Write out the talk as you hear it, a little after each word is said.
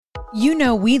You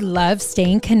know we love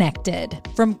staying connected.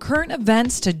 From current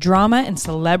events to drama and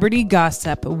celebrity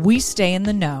gossip, we stay in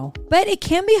the know. But it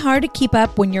can be hard to keep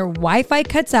up when your Wi-Fi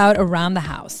cuts out around the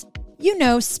house. You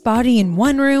know, spotty in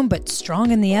one room, but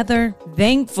strong in the other.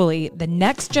 Thankfully, the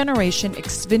next generation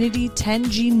Xfinity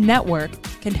 10G network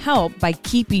can help by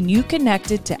keeping you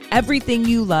connected to everything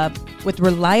you love with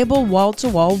reliable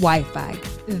wall-to-wall Wi-Fi.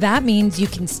 That means you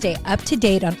can stay up to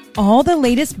date on all the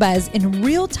latest buzz in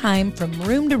real time from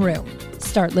room to room.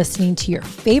 Start listening to your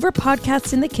favorite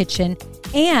podcasts in the kitchen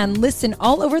and listen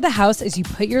all over the house as you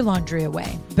put your laundry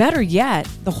away. Better yet,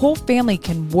 the whole family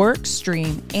can work,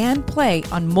 stream, and play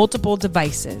on multiple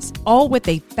devices, all with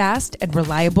a fast and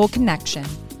reliable connection.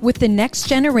 With the next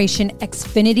generation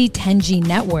Xfinity 10G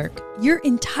network, your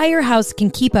entire house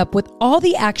can keep up with all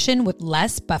the action with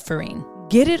less buffering.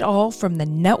 Get it all from the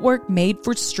network made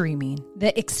for streaming.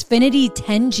 The Xfinity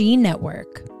 10G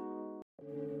network.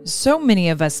 So many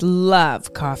of us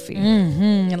love coffee.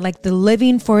 Like the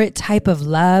living for it type of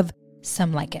love.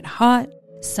 Some like it hot,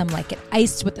 some like it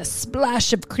iced with a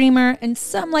splash of creamer, and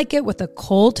some like it with a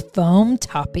cold foam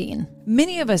topping.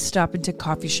 Many of us stop into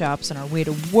coffee shops on our way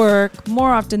to work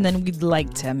more often than we'd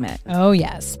like to admit. Oh,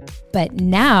 yes. But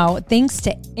now, thanks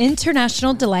to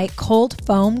International Delight Cold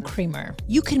Foam Creamer,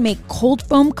 you can make cold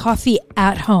foam coffee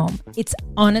at home. It's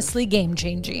honestly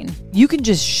game-changing. You can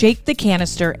just shake the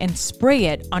canister and spray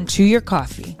it onto your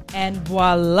coffee. And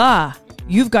voila!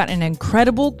 You've got an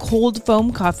incredible cold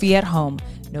foam coffee at home.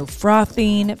 No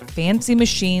frothing, fancy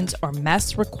machines, or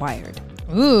mess required.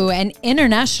 Ooh, and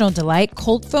International Delight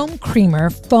Cold Foam Creamer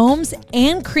foams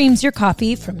and creams your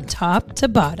coffee from top to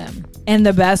bottom. And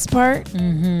the best part?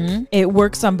 It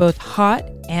works on both hot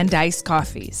and iced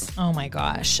coffees. Oh my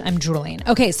gosh, I'm drooling.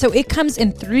 Okay, so it comes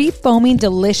in 3 foaming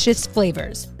delicious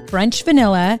flavors: French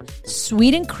vanilla,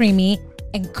 sweet and creamy,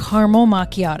 and caramel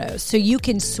macchiato. So you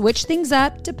can switch things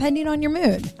up depending on your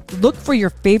mood. Look for your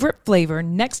favorite flavor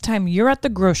next time you're at the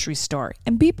grocery store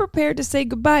and be prepared to say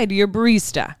goodbye to your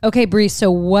barista. Okay, Bree, so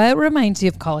what reminds you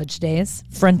of college days?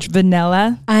 French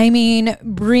vanilla? I mean,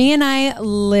 Bree and I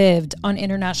lived on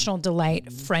International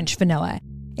Delight French vanilla.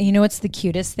 And you know what's the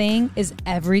cutest thing is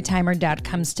every time our dad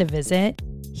comes to visit,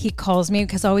 he calls me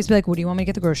because I always be like, what do you want me to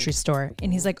get at the grocery store?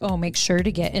 And he's like, oh, make sure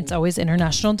to get, it's always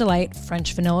International Delight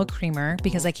French vanilla creamer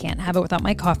because I can't have it without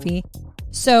my coffee.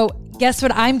 So guess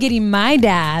what I'm getting my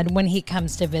dad when he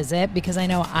comes to visit because I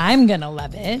know I'm going to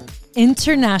love it.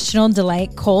 International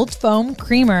Delight Cold Foam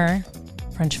Creamer.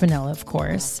 French vanilla, of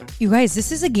course. You guys,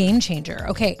 this is a game changer.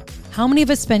 Okay, how many of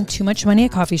us spend too much money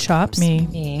at coffee shops?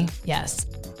 Me, yes.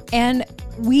 And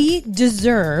we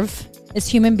deserve, as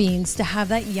human beings, to have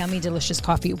that yummy, delicious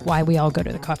coffee. Why we all go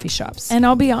to the coffee shops. And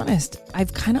I'll be honest,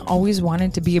 I've kind of always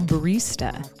wanted to be a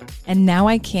barista. And now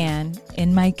I can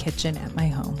in my kitchen at my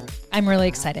home. I'm really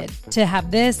excited to have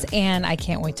this, and I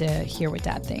can't wait to hear what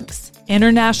Dad thinks.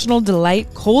 International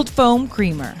Delight Cold Foam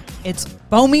Creamer. It's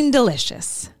foaming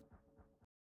delicious.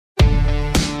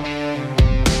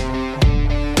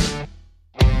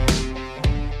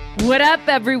 What up,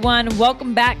 everyone?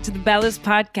 Welcome back to the Bella's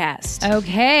podcast.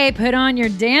 Okay, put on your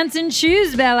dancing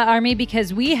shoes, Bella Army,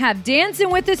 because we have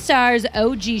Dancing with the Stars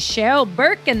OG Cheryl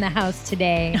Burke in the house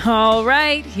today. All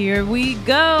right, here we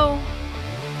go.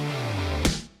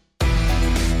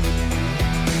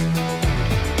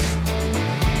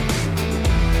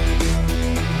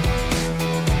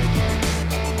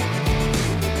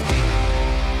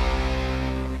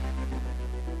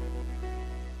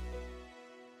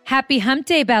 Happy Hump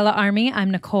Day, Bella Army.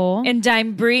 I'm Nicole. And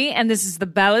I'm Bree, and this is the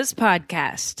Bella's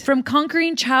podcast. From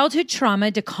conquering childhood trauma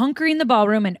to conquering the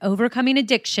ballroom and overcoming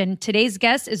addiction, today's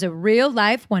guest is a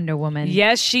real-life Wonder Woman.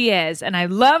 Yes, she is, and I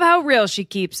love how real she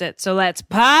keeps it. So let's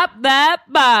pop that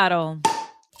bottle.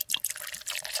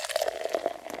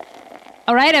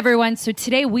 All right, everyone. So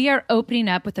today we are opening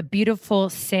up with a beautiful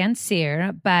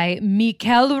Saint-Cyr by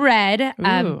Michael Red.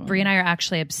 Brie and I are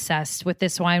actually obsessed with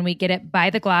this wine. We get it by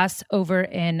the glass over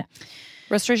in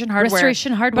Restoration Hardware.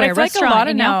 But I feel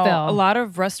like a lot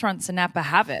of restaurants in Napa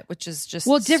have it, which is just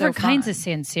different so kinds fun. of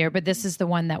Saint-Cyr, but this is the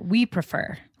one that we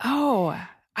prefer. Oh,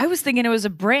 I was thinking it was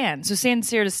a brand. So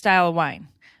Saint-Cyr to style of wine.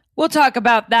 We'll talk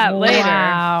about that later.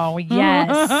 Wow,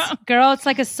 yes. Girl, it's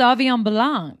like a Sauvignon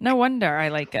Blanc. No wonder I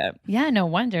like it. Yeah, no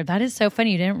wonder. That is so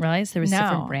funny. You didn't realize there was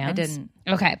different brands? I didn't.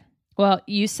 Okay. Well,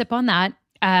 you sip on that.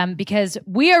 because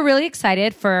we are really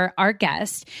excited for our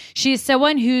guest. She is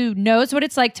someone who knows what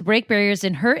it's like to break barriers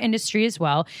in her industry as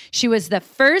well. She was the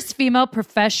first female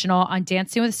professional on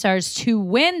Dancing with the Stars to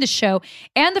win the show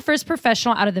and the first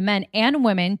professional out of the men and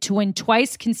women to win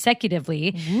twice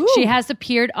consecutively. Ooh. She has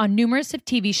appeared on numerous of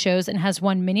TV shows and has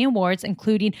won many awards,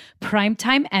 including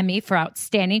Primetime Emmy for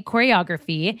Outstanding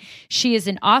Choreography. She is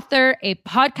an author, a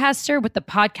podcaster with the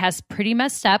podcast Pretty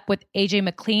Messed Up with AJ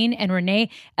McLean and Renee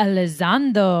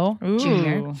Elizondo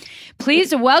Jr.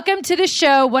 Please welcome to the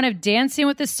show one of Dancing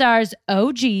with the Stars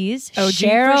OGs,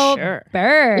 Cheryl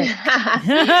Burke.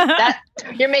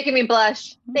 You're making me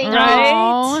blush. Thank you.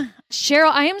 Right?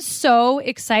 Cheryl, I am so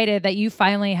excited that you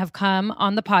finally have come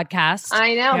on the podcast.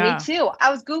 I know, me too. I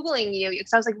was Googling you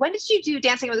because I was like, when did you do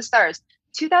Dancing with the Stars?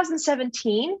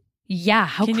 2017? Yeah,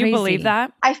 how Can crazy. you believe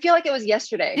that? I feel like it was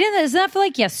yesterday. Doesn't that feel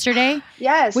like yesterday?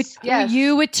 Yes. Yes.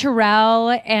 You with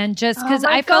Terrell and just because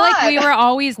I felt like we were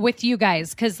always with you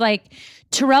guys because like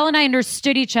Terrell and I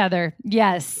understood each other.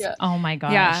 Yes. Yeah. Oh my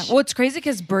gosh. Yeah. Well, it's crazy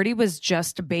because Birdie was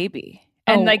just a baby.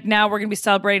 And like now we're going to be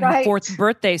celebrating her 4th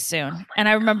birthday soon. And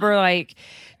I remember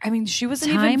she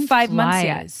wasn't even 5 months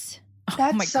yet.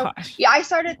 That's oh my gosh. Yeah, I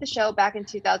started the show back in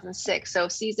 2006. So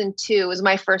season 2 was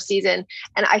my first season.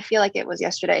 And I feel like it was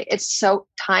yesterday. It's so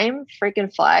time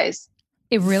freaking flies.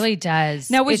 It really does.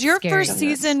 Now, was your first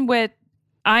season with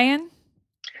Ian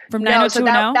from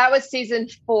 90210? So that was season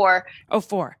 4. Oh,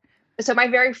 4. So my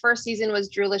very first season was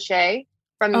Drew Lachey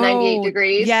from 98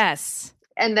 Degrees. Yes.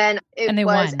 And then it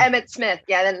was won. Emmett Smith.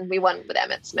 Yeah, then we won with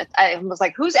Emmett Smith. I was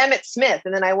like, who's Emmett Smith?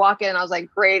 And then I walk in and I was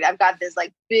like, great, I've got this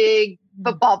like big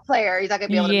football player. He's not going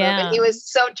to be able to move. And he was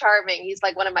so charming. He's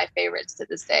like one of my favorites to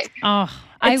this day. Oh,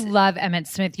 I love Emmett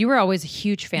Smith. You were always a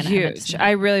huge fan of Emmett Smith.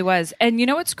 I really was. And you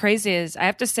know what's crazy is I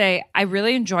have to say, I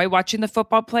really enjoy watching the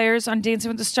football players on Dancing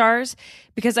with the Stars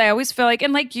because I always feel like,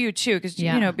 and like you too, because,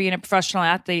 you know, being a professional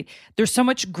athlete, there's so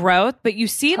much growth, but you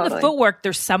see in the footwork,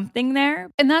 there's something there.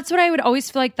 And that's what I would always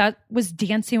feel like that was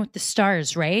Dancing with the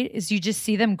Stars, right? Is you just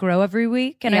see them grow every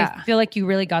week. And I feel like you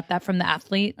really got that from the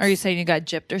athletes. Are you saying you got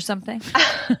gypped or something?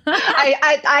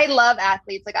 I love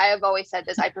athletes. Like I have always said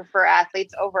this, I prefer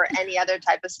athletes over any other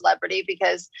type of celebrity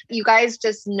because you guys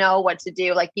just know what to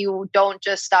do. Like you don't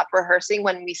just stop rehearsing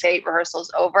when we say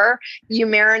rehearsal's over. You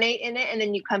marinate in it and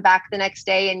then you come back the next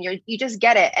day and you just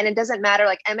get it. And it doesn't matter.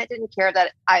 Like Emmett didn't care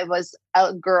that I was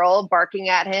a girl barking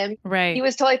at him. Right. He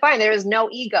was totally fine. There was no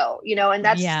ego, and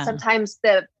that's sometimes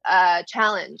the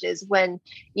challenge is when,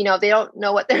 they don't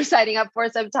know what they're signing up for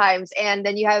sometimes. And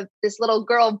then you have this little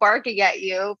girl barking at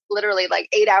you literally like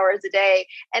 8 hours a day.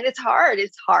 And it's hard.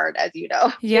 It's hard, as you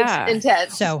know. Yeah. It's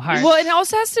intense. So hard. Well, it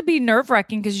also has to be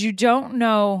nerve-wracking because you don't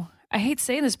know, I hate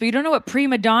saying this, but you don't know what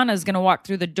prima donna is going to walk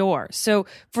through the door. So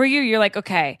for you, you're like,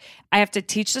 okay, I have to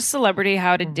teach the celebrity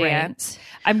how to dance.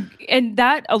 And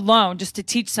that alone, just to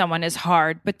teach someone is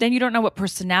hard. But then you don't know what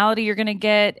personality you're going to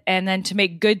get. And then to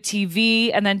make good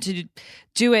TV and then to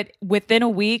do it within a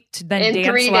week to then in dance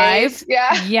 3 live. days.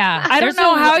 Yeah. Yeah. I don't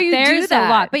know how you do There's that. a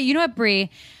lot. But you know what, Brie?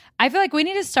 I feel like we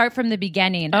need to start from the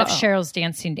beginning of Cheryl's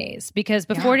dancing days because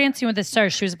before Dancing with the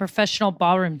Stars, she was a professional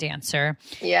ballroom dancer.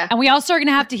 Yeah. And we also are going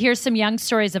to have to hear some young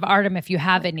stories of Artem if you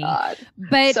have any. God.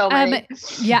 But So many.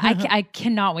 I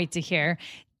cannot wait to hear.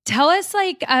 Tell us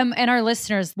and our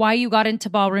listeners why you got into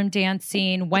ballroom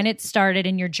dancing, when it started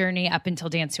in your journey up until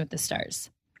Dancing with the Stars.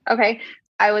 Okay.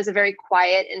 I was a very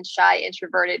quiet and shy,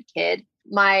 introverted kid.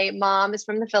 My mom is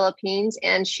from the Philippines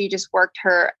and she just worked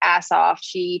her ass off.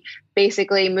 She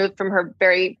basically moved from her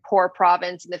very poor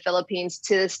province in the Philippines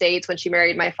to the States when she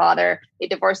married my father. They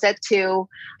divorced at 2.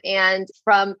 And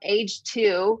from age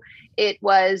 2, it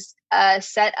was a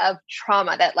set of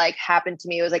trauma that happened to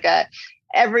me. It was like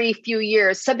every few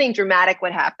years, something dramatic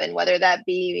would happen, whether that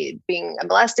be being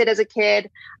molested as a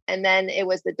kid. And then it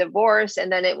was the divorce.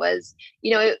 And then it was,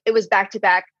 it was back to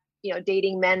back,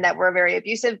 dating men that were very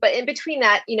abusive. But in between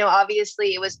that,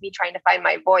 obviously it was me trying to find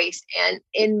my voice. And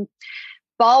in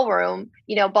ballroom,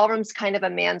 ballroom's kind of a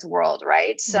man's world,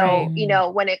 right? So,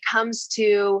 when it comes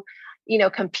to,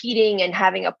 competing and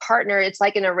having a partner, it's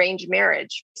like an arranged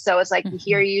marriage. So it's like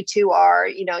here you two are,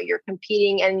 you're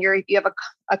competing and you have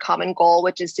a common goal,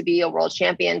 which is to be a world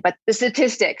champion. But the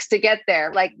statistics to get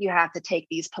there, you have to take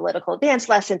these political dance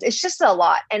lessons. It's just a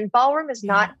lot. And ballroom is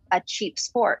not a cheap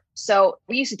sport. So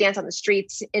we used to dance on the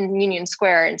streets in Union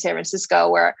Square in San Francisco,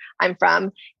 where I'm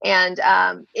from. And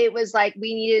it was like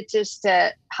we needed just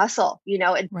to hustle,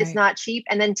 it's not cheap.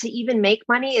 And then to even make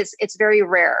money it's very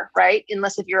rare, right?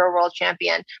 Unless if you're a world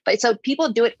champion. But so people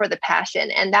do it for the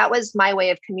passion. And that was my way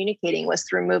of communicating was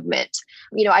through movement.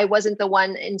 I wasn't the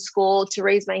one in school to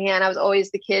raise raise my hand. I was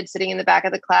always the kid sitting in the back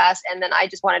of the class. And then I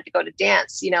just wanted to go to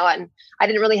dance, and I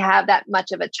didn't really have that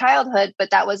much of a childhood, but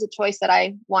that was a choice that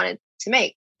I wanted to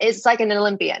make. It's like an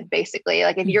Olympian, basically.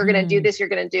 Like if you're going to do this, you're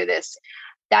going to do this.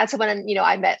 That's when,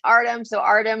 I met Artem. So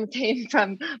Artem came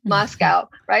from Moscow,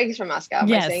 right? He's from Moscow.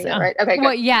 Am I saying that right? Okay, good.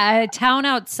 Well, yeah, a town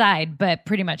outside, but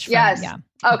pretty much from, yes. Yeah.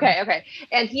 Okay.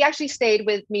 And he actually stayed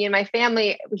with me and my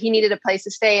family. He needed a place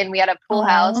to stay and we had a pool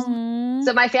house.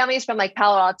 So my family is from like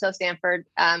Palo Alto, Stanford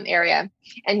area.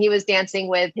 And he was dancing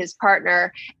with his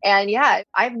partner. And yeah,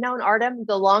 I've known Artem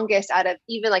the longest out of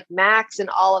even like Max and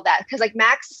all of that. Cause like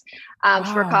Max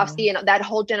Smirkovsky and that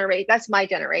whole generation, that's my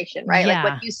generation, right? Yeah.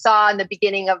 Like what you saw in the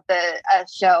beginning of the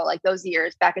show, like those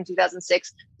years back in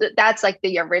 2006, that's like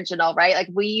the original, right? Like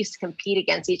we used to compete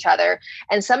against each other.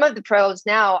 And some of the pros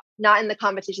now, not in the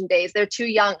competition days, they're too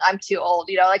young, I'm too old,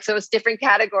 so it's different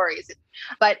categories.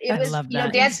 But it was,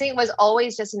 dancing was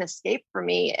always just an escape for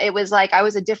me. It was like I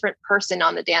was a different person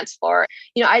on the dance floor.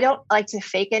 I don't like to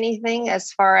fake anything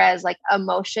as far as like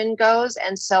emotion goes.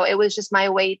 And so it was just my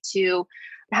way to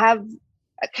have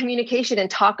a communication and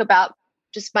talk about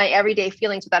just my everyday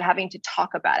feelings without having to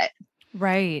talk about it.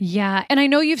 Right. Yeah. And I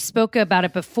know you've spoken about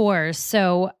it before.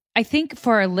 So I think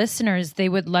for our listeners, they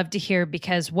would love to hear,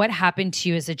 because what happened to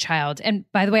you as a child? And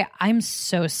by the way, I'm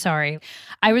so sorry.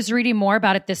 I was reading more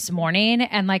about it this morning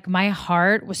and like my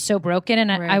heart was so broken. And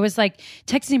I was like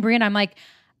texting Brie and I'm like,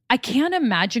 I can't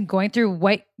imagine going through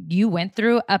what you went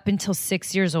through up until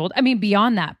 6 years old. I mean,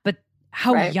 beyond that, but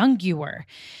how young you were.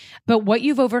 But what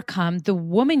you've overcome, the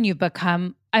woman you've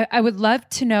become, I would love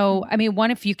to know, I mean,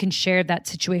 one, if you can share that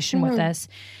situation with us.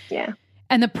 Yeah.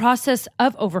 And the process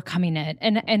of overcoming it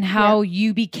and how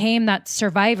you became that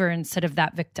survivor instead of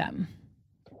that victim.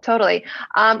 Totally.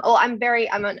 I'm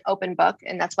an open book,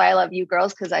 and that's why I love you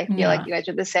girls, because I feel like you guys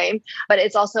are the same, but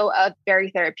it's also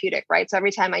very therapeutic, right? So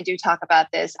every time I do talk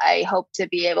about this, I hope to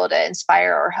be able to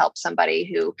inspire or help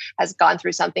somebody who has gone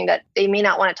through something that they may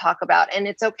not want to talk about. And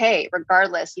it's okay,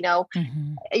 regardless,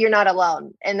 you're not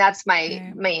alone. And that's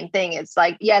my main thing. It's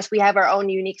like, yes, we have our own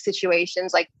unique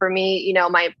situations. Like for me,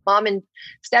 my mom and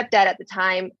stepdad at the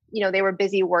time, they were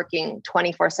busy working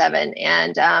 24/7.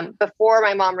 And before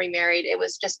my mom remarried, it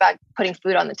was just about putting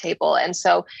food on the table. And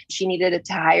so she needed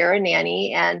to hire a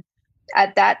nanny. And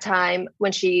at that time,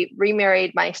 when she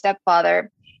remarried my stepfather,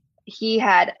 he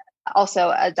had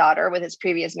also a daughter with his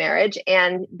previous marriage,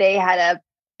 and they had a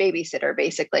babysitter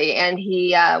basically. And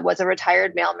he was a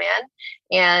retired mailman.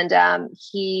 And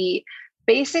he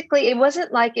basically, it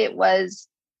wasn't like it was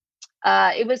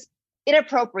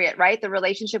inappropriate, right? The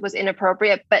relationship was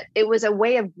inappropriate, but it was a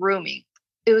way of grooming.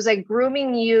 It was like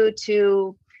grooming you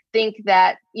to think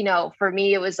that, for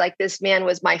me, it was like this man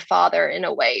was my father in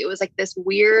a way. It was like this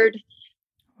weird,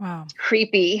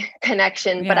 creepy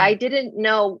connection, but I didn't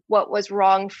know what was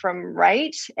wrong from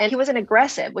right. And he wasn't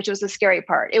aggressive, which was the scary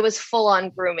part. It was full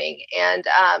on grooming. And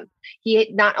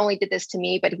he not only did this to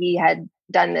me, but he had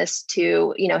done this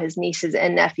to, his nieces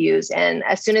and nephews. And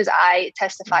as soon as I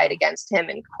testified against him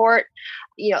in court,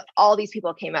 all these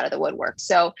people came out of the woodwork.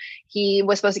 So he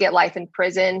was supposed to get life in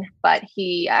prison, but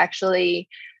he actually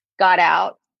got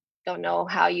out. Don't know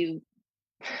how you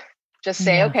just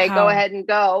say, okay, go ahead and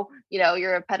go,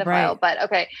 you're a pedophile, but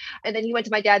okay. And then he went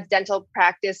to my dad's dental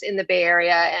practice in the Bay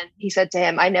Area. And he said to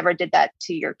him, I never did that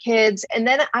to your kids. And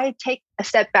then I take a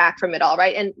step back from it all,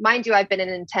 right? And mind you, I've been in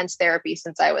intense therapy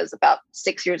since I was about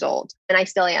 6 years old, and I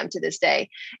still am to this day.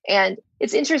 And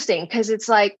it's interesting because it's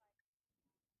like,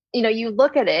 you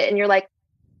look at it and you're like,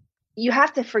 you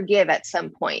have to forgive at some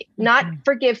point, not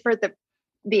forgive for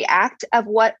the act of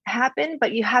what happened,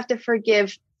 but you have to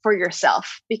forgive for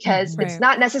yourself, because it's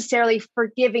not necessarily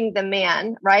forgiving the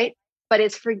man, right? But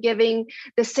it's forgiving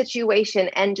the situation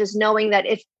and just knowing that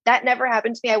if that never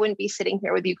happened to me, I wouldn't be sitting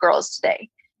here with you girls today.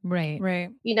 Right.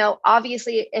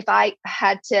 Obviously, if I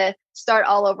had to start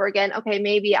all over again, okay,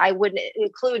 maybe I wouldn't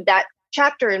include that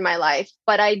chapter in my life.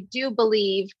 But I do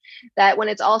believe that when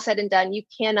it's all said and done, you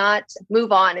cannot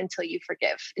move on until you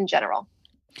forgive in general.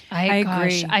 I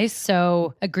agree. I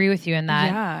so agree with you in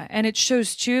that. Yeah. And it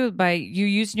shows too, by you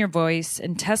using your voice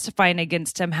and testifying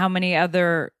against him, how many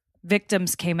other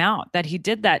victims came out that he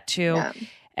did that to,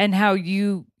 and how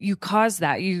you caused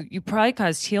that. You probably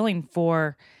caused healing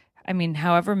for,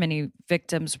 however many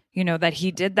victims, that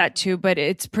he did that to. But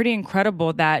it's pretty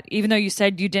incredible that even though you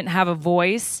said you didn't have a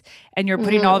voice and you're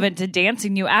putting all of it into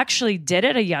dancing, you actually did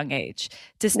at a young age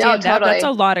to stand up. That's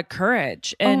a lot of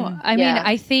courage. And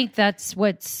I think that's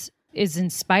is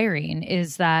inspiring,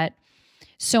 is that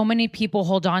so many people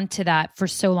hold on to that for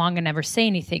so long and never say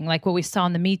anything, like what we saw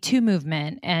in the Me Too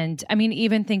movement. And I mean,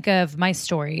 even think of my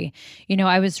story. You know,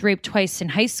 I was raped twice in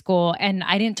high school and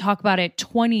I didn't talk about it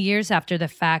 20 years after the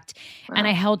fact. Wow. And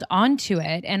I held on to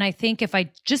it. And I think if I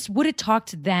just would have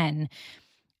talked then,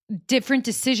 different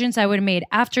decisions I would have made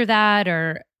after that,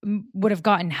 or would have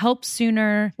gotten help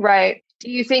sooner. Right. Do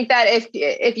you think that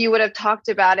if you would have talked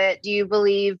about it, do you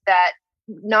believe that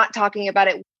not talking about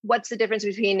it, what's the difference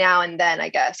between now and then, I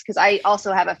guess? Because I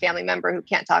also have a family member who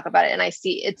can't talk about it and I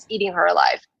see it's eating her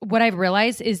alive. What I've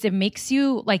realized is it makes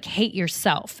you like hate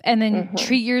yourself and then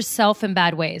treat yourself in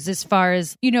bad ways, as far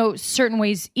as, you know, certain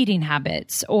ways, eating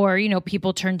habits, or, you know,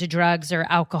 people turn to drugs or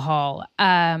alcohol.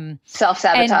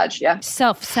 Self-sabotage. Yeah.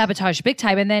 Self-sabotage big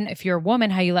time. And then if you're a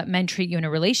woman, how you let men treat you in a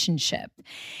relationship.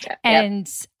 Yeah. And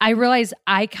I realized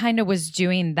I kind of was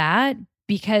doing that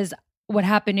because what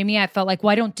happened to me, I felt like,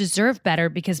 well, I don't deserve better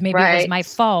because maybe it was my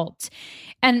fault.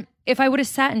 And if I would have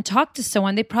sat and talked to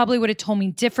someone, they probably would have told me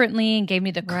differently and gave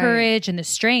me the courage and the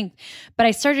strength. But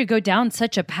I started to go down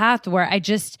such a path where I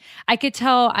could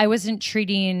tell I wasn't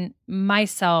treating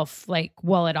myself like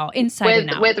well at all, inside and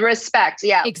out. With respect.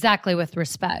 Yeah, exactly. With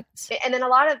respect. And then a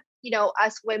lot of, you know,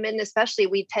 us women, especially,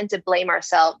 we tend to blame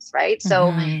ourselves, right?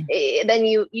 So then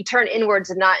you turn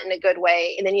inwards and not in a good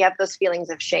way. And then you have those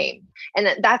feelings of shame. And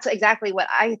that's exactly what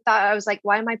I thought. I was like,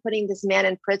 why am I putting this man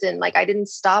in prison? Like, I didn't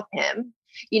stop him.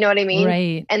 You know what I mean?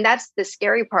 Right. And that's the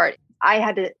scary part. I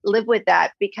had to live with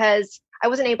that because I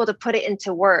wasn't able to put it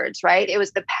into words, right? It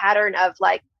was the pattern of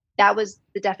like, that was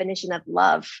the definition of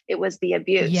love. It was the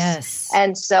abuse. Yes.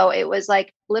 And so it was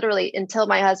like literally until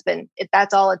my husband,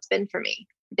 that's all it's been for me.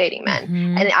 Dating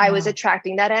men. And I was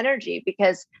attracting that energy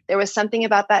because there was something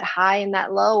about that high and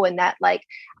that low, and that like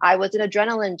I was an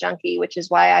adrenaline junkie, which is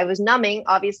why I was numbing,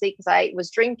 obviously, because I was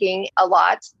drinking a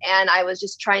lot and I was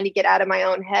just trying to get out of my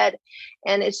own head.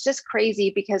 And it's just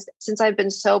crazy because since I've been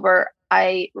sober,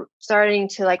 I starting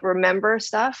to like remember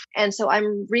stuff. And so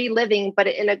I'm reliving, but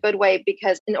in a good way,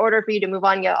 because in order for you to move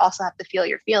on, you also have to feel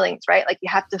your feelings, right? Like you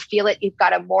have to feel it. You've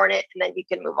got to mourn it, and then you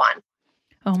can move on.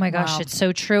 Oh my gosh, It's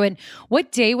so true. And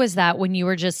what day was that when you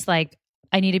were just like,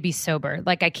 I need to be sober?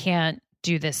 Like, I can't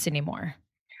do this anymore.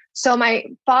 So my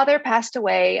father passed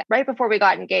away right before we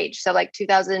got engaged. So like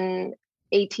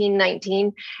 2018,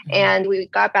 19. And we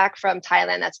got back from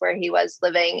Thailand. That's where he was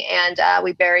living. And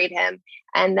we buried him.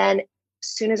 And then as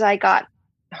soon as I got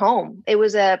home, it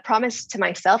was a promise to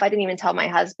myself. I didn't even tell my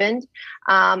husband.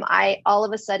 I all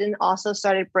of a sudden also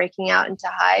started breaking out into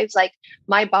hives. Like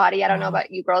my body, I don't know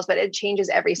about you girls, but it changes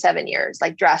every 7 years,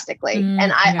 like drastically.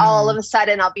 And all of a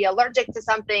sudden I'll be allergic to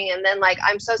something. And then like,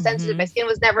 I'm so sensitive. My skin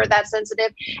was never that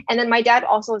sensitive. And then my dad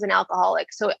also was an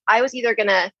alcoholic. So I was either going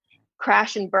to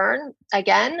crash and burn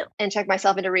again and check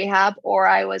myself into rehab, or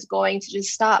I was going to just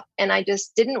stop. And I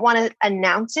just didn't want to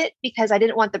announce it because I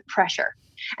didn't want the pressure.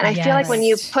 And I feel like when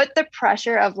you put the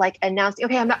pressure of like announcing,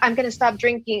 okay, I'm going to stop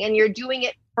drinking, and you're doing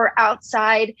it for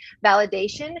outside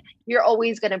validation, you're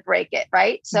always going to break it.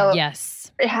 Right. So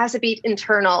it has to be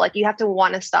internal. Like you have to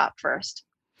want to stop first.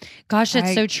 Gosh,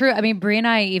 that's so true. I mean, Brie and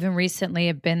I even recently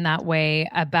have been that way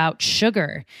about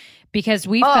sugar, because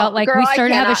we felt like we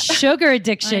started to have a sugar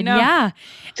addiction. Yeah.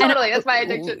 Totally. That's my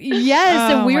addiction.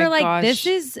 Yes. And we were like, this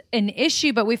is an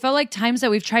issue, but we felt like times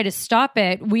that we've tried to stop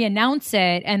it, we announce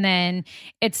it, and then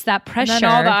it's that pressure. And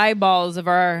then all the eyeballs of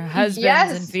our husbands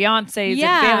and fiancés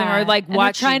and family are like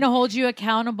watching. Trying to hold you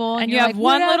accountable. And you have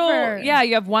like,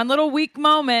 you have one little weak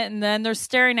moment, and then they're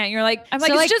staring at you. You're like,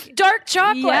 it's just dark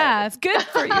chocolate. Yeah. It's good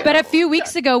for you. But a few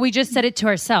weeks ago, we just said it to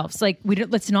ourselves. Like,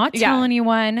 let's not tell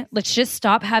anyone. Let's just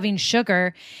stop having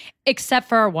sugar, except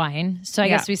for our wine. So I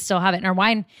guess we still have it in our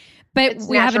wine, but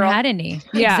we haven't had any.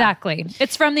 Exactly.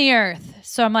 It's from the earth.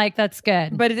 So I'm like, that's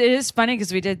good. But it is funny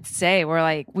because we did say, we're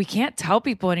like, we can't tell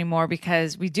people anymore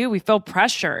because we feel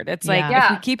pressured. It's like,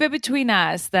 if we keep it between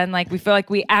us, then like we feel like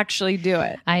we actually do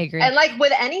it. I agree. And like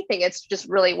with anything, it's just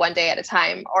really one day at a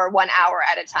time or 1 hour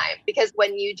at a time. Because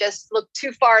when you just look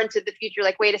too far into the future,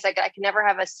 like, wait a second, I can never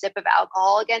have a sip of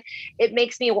alcohol again. It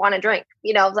makes me want to drink,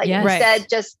 like instead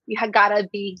just, you have got to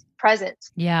be present.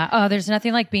 Yeah. Oh, there's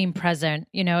nothing like being present.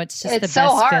 It's just the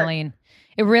best feeling.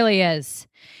 It really is.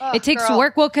 Oh, it takes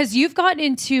work. Well, because you've gotten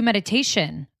into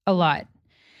meditation a lot.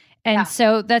 And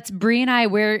so that's Brie and I,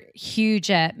 we're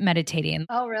huge at meditating.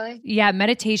 Oh, really? Yeah.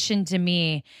 Meditation to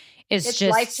me is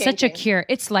just such a cure.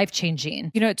 It's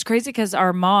life-changing. It's crazy because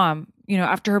our mom,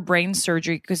 after her brain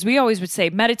surgery, because we always would say,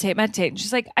 meditate. And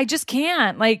she's like, I just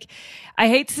can't. Like, I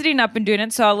hate sitting up and doing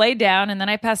it. So I'll lay down and then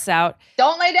I pass out.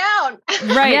 Don't lay down.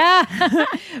 Right. Yeah.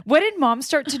 What did mom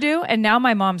start to do? And now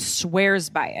my mom swears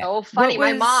by it. Oh, funny.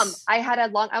 My mom,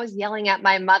 I was yelling at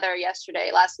my mother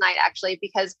last night, actually,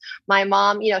 because my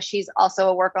mom, she's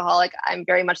also a workaholic. I'm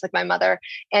very much like my mother.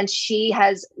 And she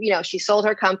has, she sold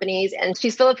her companies and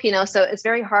she's Filipino. So it's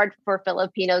very hard for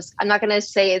Filipinos. I'm not going to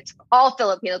say it's all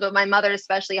Filipinos, but my mother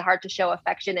especially hard to show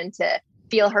affection and to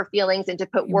feel her feelings and to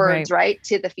put words right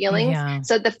to the feelings. Yeah.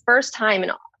 So the first time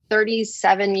in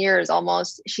 37 years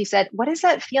almost, she said, what is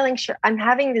that feeling? Sure, I'm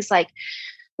having this like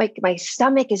my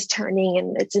stomach is turning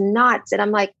and it's knots. And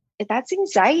I'm like, that's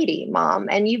anxiety, Mom.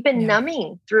 And you've been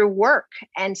numbing through work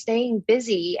and staying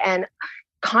busy and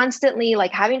constantly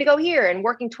like having to go here and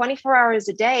working 24 hours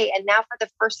a day. And now for the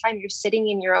first time, you're sitting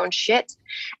in your own shit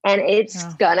and it's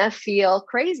gonna feel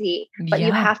crazy, but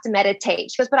you have to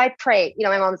meditate. She goes, but I pray,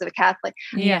 my mom's a Catholic.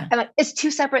 Yeah. I'm like, it's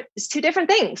two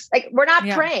different things. Like we're not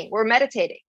praying, we're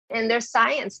meditating. And there's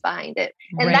science behind it.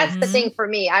 And that's the thing for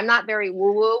me. I'm not very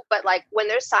woo-woo, but like when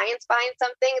there's science behind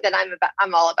something, then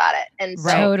I'm all about it. And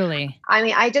so, totally. I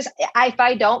mean, if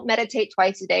I don't meditate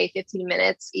twice a day, 15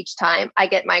 minutes each time, I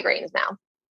get migraines now.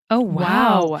 Oh,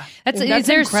 wow. Is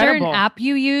there incredible. A certain app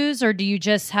you use or do you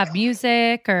just have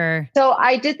music or? So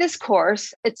I did this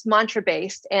course. It's mantra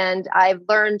based and I've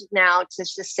learned now to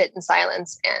just sit in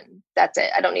silence and that's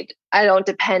it. I don't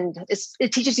depend.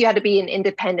 It teaches you how to be an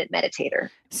independent meditator.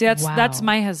 See, that's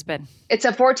my husband. It's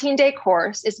a 14-day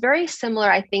course. It's very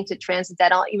similar, I think, to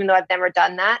Transcendental, even though I've never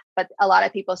done that. But a lot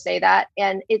of people say that.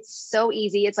 And it's so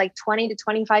easy. It's like 20 to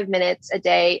 25 minutes a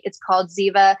day. It's called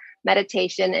Ziva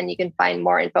meditation. And you can find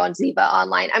more info on Ziva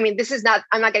online. I mean,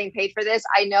 I'm not getting paid for this.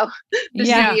 I know the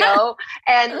CEO.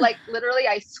 And like, literally,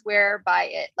 I swear by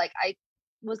it. Like I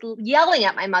was yelling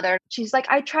at my mother. She's like,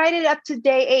 I tried it up to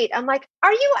day 8. I'm like,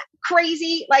 are you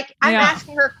crazy? Like I'm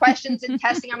asking her questions and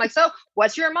testing. I'm like, so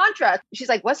what's your mantra? She's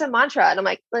like, what's a mantra? And I'm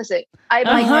like, listen, I'm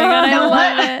like, you know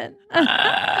what?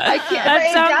 I can't.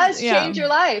 It does change your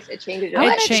life. It changes your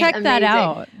life. I want to check that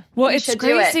out. Well, it's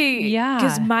crazy. Yeah.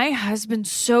 Because my husband's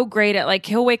so great at like,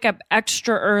 he'll wake up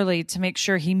extra early to make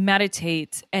sure he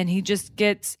meditates and he just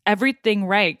gets everything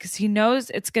right. Because he knows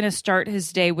it's going to start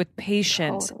his day with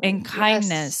patience and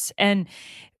kindness and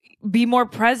be more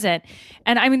present.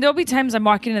 And I mean, there'll be times I'm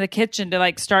walking into the kitchen to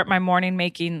like start my morning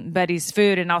making Betty's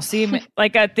food and I'll see him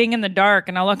like a thing in the dark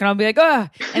and I'll look and I'll be like, oh,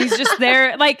 and he's just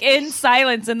there like in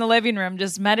silence in the living room,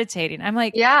 just meditating. I'm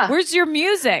like, where's your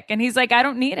music? And he's like, I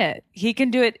don't need it. He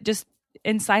can do it just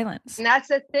in silence. And that's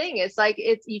the thing. It's like,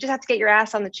 you just have to get your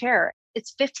ass on the chair.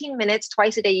 It's 15 minutes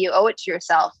twice a day. You owe it to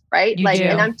yourself, right? You do.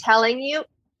 And I'm telling you,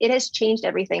 it has changed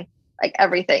everything. Like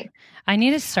everything. I need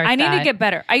to start I need to get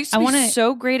better. I used to be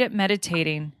so great at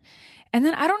meditating. And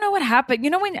then I don't know what happened.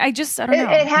 When I don't know.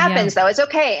 It happens though. It's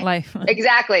okay. Life.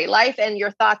 Exactly. Life and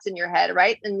your thoughts in your head.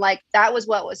 Right. And like, that was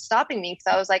what was stopping me.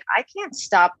 Because I was like, I can't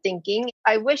stop thinking.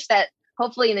 I wish that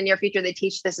hopefully in the near future, they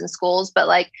teach this in schools, but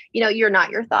like, you're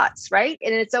not your thoughts. Right.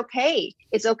 And it's okay.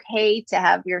 It's okay to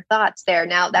have your thoughts there.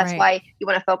 Now that's why you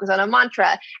want to focus on a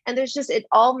mantra. And it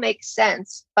all makes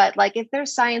sense. But like, if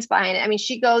there's science behind it, I mean,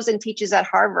 she goes and teaches at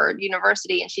Harvard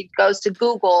University and she goes to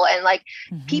Google and like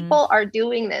people are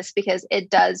doing this because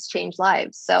it does change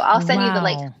lives. So I'll send you the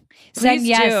link.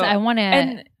 Yes, I want to.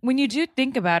 And when you do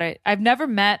think about it, I've never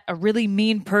met a really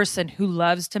mean person who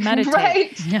loves to meditate.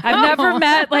 Right. I've never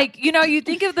met you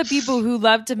think of the people who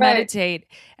love to meditate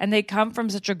and they come from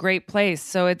such a great place.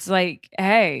 So it's like,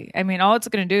 hey, I mean, all it's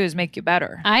going to do is make you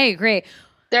better. I agree.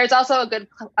 There's also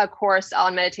a course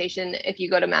on meditation if you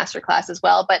go to masterclass as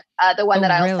well. But the one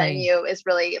that I'll send you is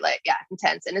really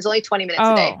intense. And it's only 20 minutes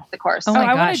a day, the course. Oh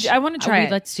my gosh. I want to try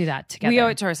it. Let's do that together. We owe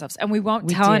it to ourselves. And we won't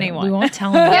tell anyone. We won't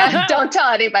tell anyone. Don't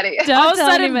tell anybody. All of a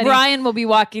sudden, Brian will be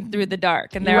walking through the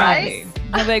dark and they're on me.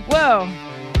 I'm like, whoa.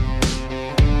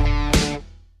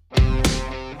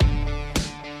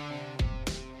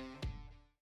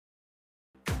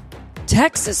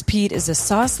 Texas Pete is a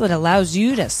sauce that allows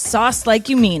you to sauce like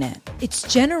you mean it. It's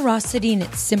generosity in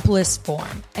its simplest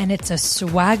form, and it's a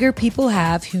swagger people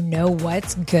have who know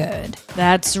what's good.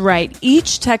 That's right.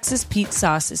 Each Texas Pete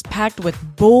sauce is packed with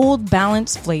bold,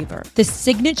 balanced flavor. The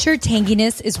signature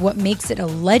tanginess is what makes it a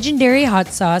legendary hot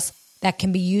sauce that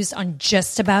can be used on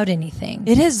just about anything.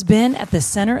 It has been at the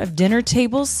center of dinner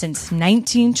tables since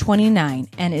 1929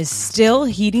 and is still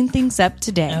heating things up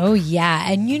today. Oh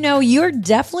yeah, and you're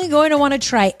definitely going to want to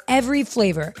try every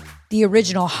flavor. The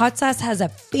original hot sauce has a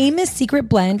famous secret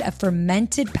blend of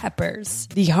fermented peppers.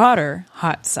 The hotter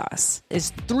hot sauce is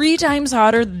 3 times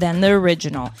hotter than the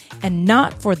original and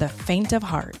not for the faint of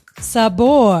heart.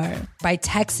 Sabor by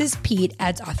Texas Pete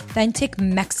adds authentic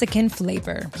Mexican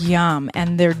flavor. Yum.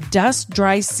 And their dust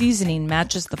dry seasoning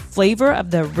matches the flavor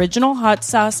of the original hot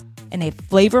sauce in a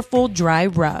flavorful dry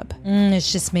rub.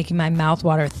 It's just making my mouth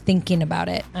water thinking about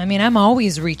it. I mean, I'm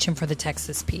always reaching for the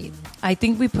Texas Pete. I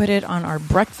think we put it on our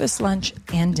breakfast, lunch,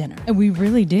 and dinner. We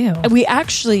really do. And we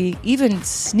actually even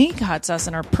sneak hot sauce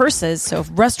in our purses, so if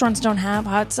restaurants don't have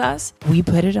hot sauce, we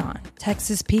put it on.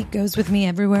 Texas Pete goes with me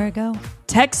everywhere I go.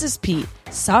 Texas Pete,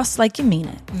 sauce like you mean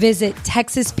it. Visit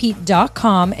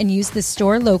TexasPete.com and use the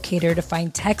store locator to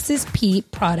find Texas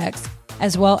Pete products,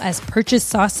 as well as purchase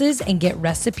sauces and get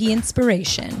recipe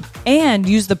inspiration. And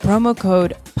use the promo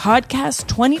code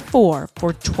podcast24 for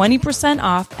 20%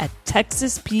 off at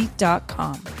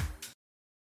TexasPete.com.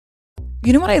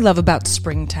 You know what I love about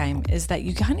springtime is that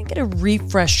you kind of get to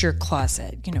refresh your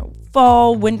closet. You know,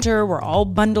 fall, winter, we're all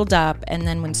bundled up. And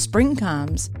then when spring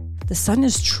comes, the sun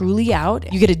is truly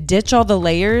out. You get to ditch all the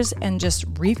layers and just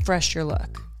refresh your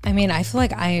look. I mean, I feel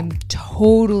like I am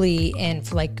totally in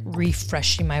for like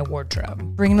refreshing my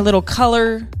wardrobe. Bringing a little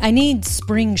color. I need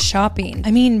spring shopping.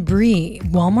 I mean, Brie,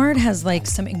 Walmart has like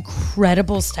some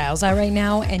incredible styles out right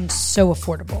now and so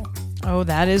affordable. Oh,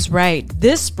 that is right.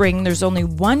 This spring, there's only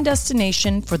one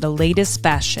destination for the latest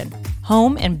fashion.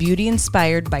 Home and beauty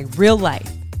inspired by real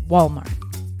life. Walmart.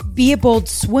 Be it bold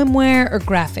swimwear or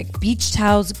graphic beach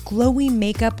towels, glowy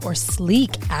makeup or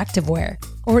sleek activewear,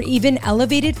 or even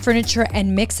elevated furniture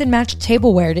and mix and match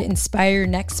tableware to inspire your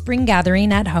next spring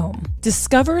gathering at home.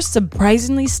 Discover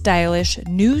surprisingly stylish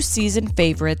new season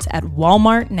favorites at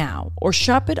Walmart now or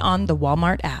shop it on the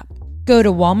Walmart app. Go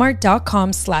to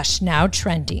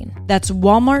walmart.com/nowtrending. That's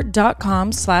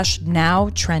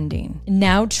walmart.com/nowtrending.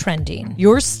 Now trending.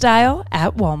 Your style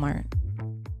at Walmart.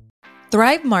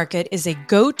 Thrive Market is a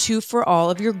go-to for all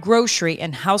of your grocery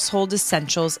and household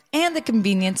essentials, and the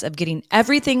convenience of getting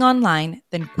everything online,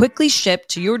 then quickly shipped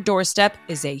to your doorstep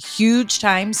is a huge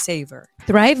time saver.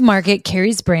 Thrive Market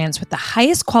carries brands with the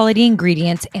highest quality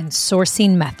ingredients and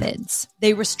sourcing methods.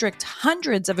 They restrict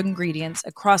hundreds of ingredients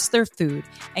across their food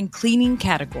and cleaning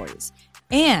categories,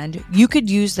 and you could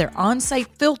use their on-site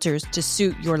filters to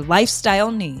suit your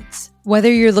lifestyle needs.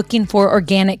 Whether you're looking for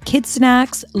organic kid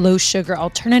snacks, low sugar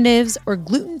alternatives, or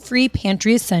gluten-free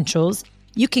pantry essentials,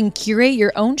 you can curate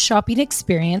your own shopping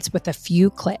experience with a few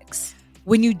clicks.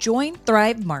 When you join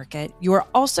Thrive Market, you are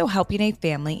also helping a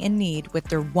family in need with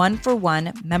their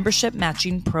 1-for-1 membership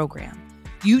matching program.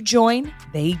 You join,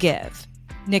 they give.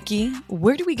 Nikki,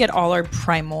 where do we get all our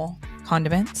primal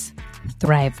condiments?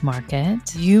 Thrive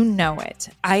Market. You know it.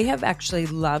 I have actually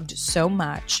loved so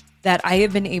much that I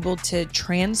have been able to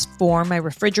transform my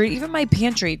refrigerator, even my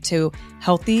pantry, to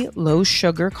healthy, low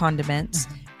sugar condiments.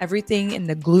 Everything in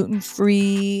the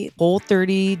gluten-free,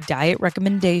 Whole30 diet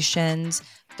recommendations.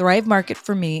 Thrive Market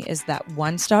for me is that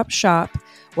one-stop shop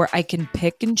where I can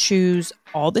pick and choose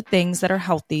all the things that are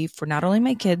healthy for not only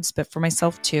my kids, but for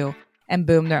myself too. And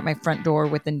boom, they're at my front door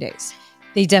within days.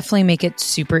 They definitely make it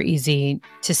super easy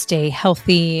to stay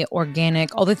healthy,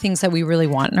 organic, all the things that we really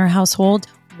want in our household.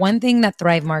 One thing that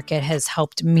Thrive Market has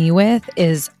helped me with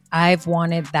is I've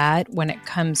wanted that when it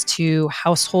comes to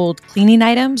household cleaning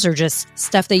items or just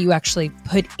stuff that you actually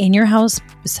put in your house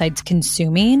besides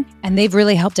consuming. And they've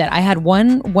really helped it. I had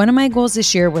one of my goals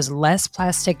this year was less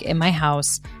plastic in my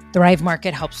house. Thrive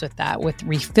Market helps with that, with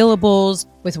refillables,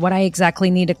 with what I exactly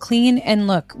need to clean. And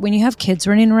look, when you have kids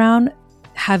running around,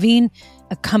 having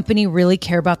a company really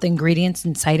care about the ingredients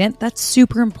inside it, that's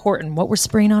super important. What we're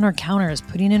spraying on our counters,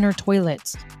 putting in our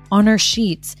toilets, on our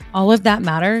sheets, all of that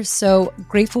matters. So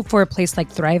grateful for a place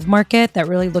like Thrive Market that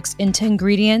really looks into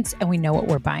ingredients and we know what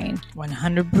we're buying.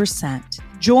 100%.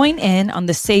 Join in on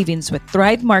the savings with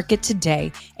Thrive Market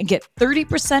today and get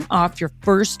 30% off your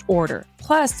first order,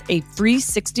 plus a free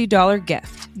 $60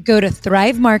 gift. Go to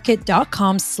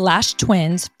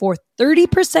thrivemarket.com/twins for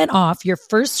 30% off your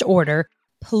first order,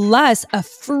 plus a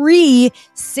free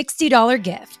 $60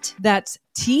 gift. That's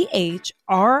THRIVE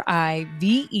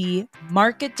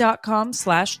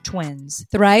market.com/twins.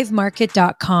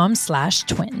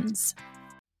 thrivemarket.com/twins.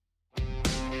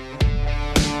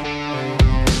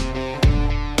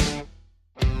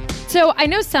 So I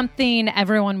know something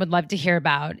everyone would love to hear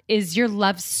about is your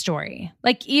love story.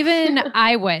 Like even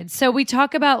I would. So we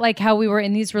talk about like how we were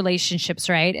in these relationships,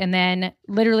 right? And then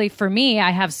literally for me,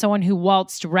 I have someone who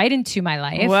waltzed right into my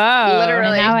life. Whoa.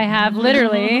 Literally. And now I have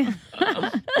literally.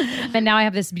 And now I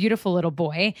have this beautiful little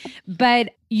boy. But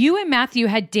you and Matthew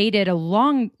had dated a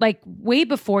long, like way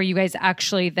before you guys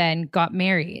actually then got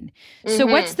married. So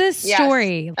what's the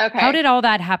story? Yes. Okay. How did all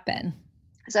that happen?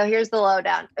 So here's the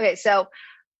lowdown. Okay, so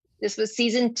This was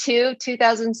season 2,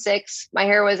 2006. My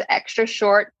hair was extra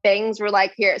short. Bangs were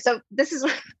like here. So this was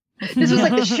like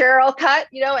the Cheryl cut,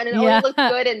 and it only looked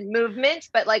good in movement.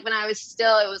 But like when I was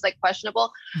still, it was like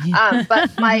questionable.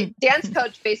 But my dance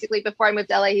coach, basically before I moved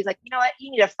to LA, he's like, you know what,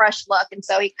 you need a fresh look. And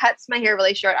so he cuts my hair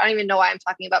really short. I don't even know why I'm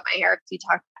talking about my hair, because he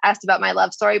asked about my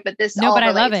love story, but this all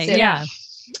relates. I love it. To, yeah.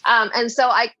 And so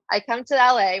I come to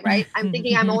LA, right? I'm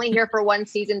thinking I'm only here for one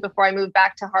season before I move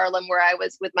back to Harlem, where I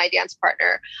was with my dance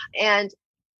partner. And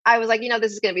I was like,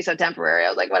 this is going to be so temporary. I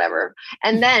was like, whatever.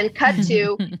 And then cut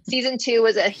to season 2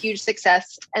 was a huge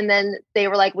success. And then they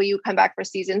were like, will you come back for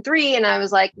season 3? And I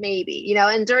was like, maybe,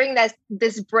 and during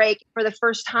this break, for the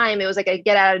first time, it was like a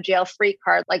get out of jail free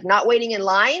card, like not waiting in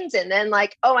lines. And then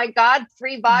like, oh my God,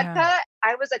 free vodka. Yeah.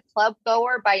 I was a club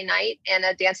goer by night and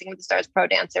a Dancing with the Stars pro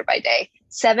dancer by day.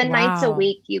 7 nights a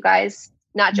week, you guys.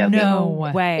 Not joking. No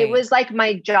way. It was like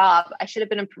my job. I should have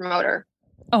been a promoter.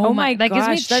 Oh my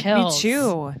gosh, that gives me chills. Me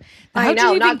too. How do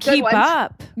you even keep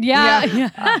up? Yeah.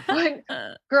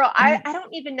 Girl, I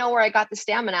don't even know where I got the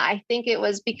stamina. I think it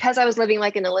was because I was living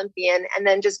like an Olympian and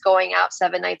then just going out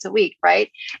 7 nights a week,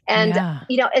 right? And,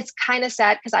 it's kind of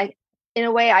sad because in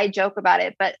a way I joke about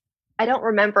it, but I don't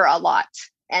remember a lot.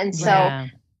 And so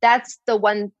that's the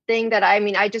one thing that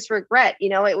I just regret,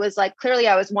 it was like, clearly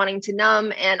I was wanting to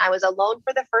numb and I was alone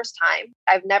for the first time.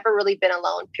 I've never really been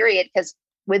alone, period. Because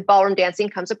with ballroom dancing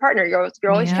comes a partner. You're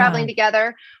always traveling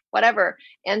together, whatever.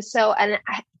 And so,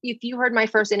 if you heard my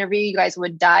first interview, you guys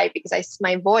would die because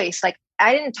my voice, like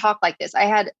I didn't talk like this. I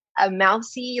had a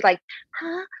mousy, like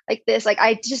this. Like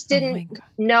I just didn't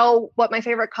know what my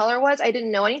favorite color was. I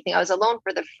didn't know anything. I was alone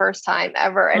for the first time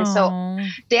ever. And so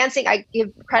dancing, I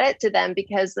give credit to them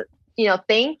because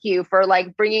thank you for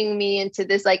like bringing me into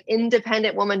this like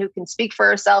independent woman who can speak for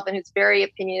herself and who's very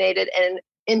opinionated and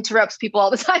interrupts people all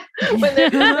the time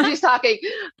when she's talking.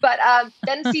 But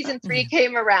then season 3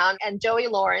 came around and Joey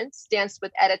Lawrence danced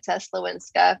with Edita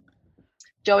Slawinska.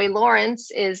 Joey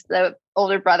Lawrence is the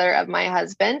older brother of my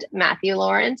husband, Matthew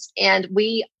Lawrence. And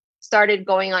we started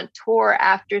going on tour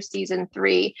after season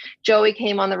 3. Joey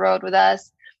came on the road with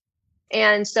us.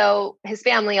 And so his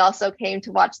family also came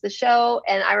to watch the show.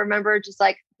 And I remember just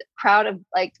like the crowd of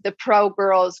like the pro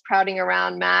girls crowding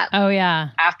around Matt. Oh yeah.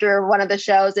 After one of the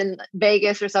shows in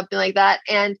Vegas or something like that.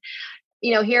 And,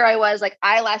 here I was like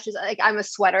eyelashes, like I'm a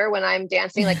sweater when I'm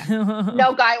dancing, like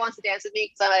no guy wants to dance with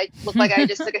me because I look like I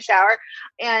just took a shower.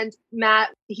 And Matt,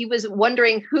 he was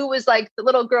wondering who was like the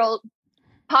little girl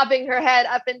popping her head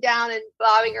up and down and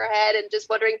bobbing her head and just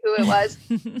wondering who it was.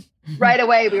 Right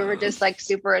away, we were just like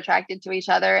super attracted to each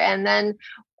other. And then,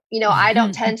 I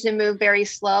don't tend to move very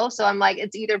slow. So I'm like,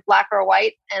 it's either black or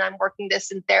white. And I'm working this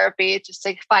in therapy just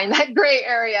to find that gray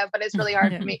area, but it's really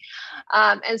hard for me.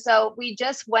 And so we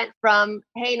just went from,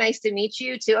 hey, nice to meet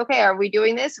you to, okay, are we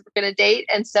doing this? We're going to date.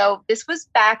 And so this was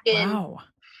back in, oh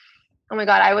my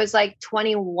God, I was like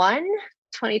 21,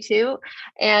 22.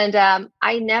 And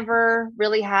I never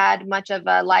really had much of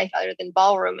a life other than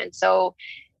ballroom. And so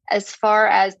as far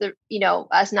as the,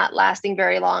 us not lasting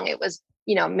very long, it was,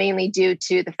 mainly due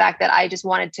to the fact that I just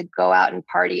wanted to go out and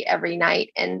party every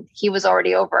night. And he was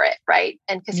already over it. Right.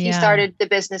 And because he started the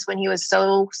business when he was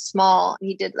so small,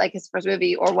 he did like his first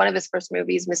movie or one of his first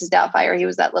movies, Mrs. Doubtfire. He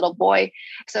was that little boy.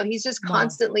 So he's just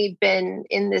constantly been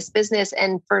in this business.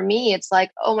 And for me, it's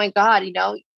like, oh my God, you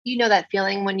know that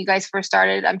feeling when you guys first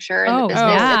started, I'm sure, in the business.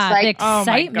 Yeah, it's like the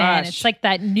excitement. It's like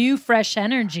that new, fresh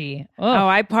energy. Oh,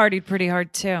 I partied pretty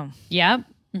hard too. Yep.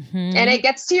 Mm-hmm. And it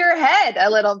gets to your head a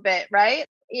little bit, right?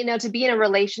 To be in a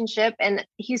relationship, and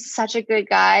he's such a good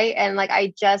guy. And like,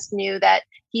 I just knew that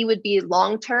he would be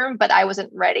long-term, but I wasn't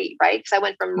ready, right? Because I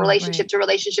went from relationship to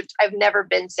relationship. I've never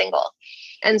been single.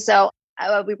 And so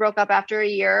we broke up after a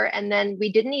year, and then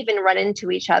we didn't even run into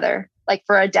each other like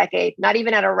for a decade, not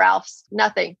even at a Ralph's,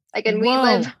 nothing. Like, and we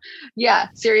live,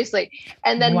 seriously.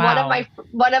 And then one of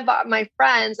my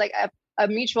friends, like a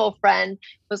mutual friend,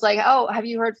 was like, oh, have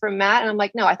you heard from Matt? And I'm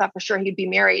like, no, I thought for sure he'd be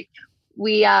married.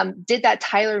 We did that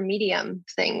Tyler Medium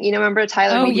thing. Remember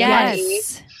Tyler Medium?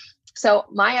 Yes. So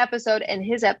my episode and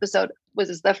his episode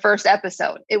was the first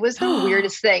episode. It was the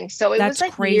weirdest thing. So it was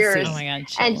like crazy. Years. Oh my God,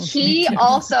 and he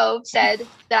also said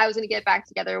that I was going to get back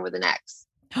together with an ex.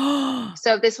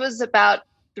 So this was about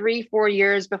 3-4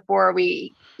 years before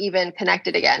we even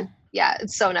connected again. Yeah,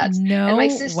 it's so nuts. No and my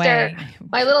sister, way.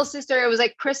 My little sister, it was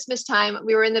like Christmas time.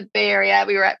 We were in the Bay Area.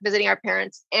 We were visiting our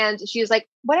parents. And she was like,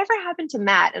 whatever happened to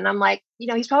Matt? And I'm like,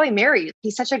 he's probably married.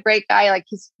 He's such a great guy. Like,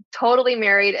 he's totally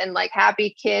married and like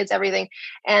happy, kids, everything.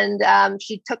 And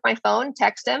she took my phone,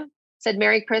 texted him, said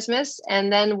Merry Christmas.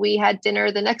 And then we had dinner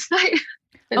the next night.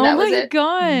 And that was it.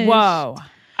 God. Whoa.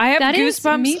 I have That is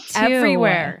me goosebumps too.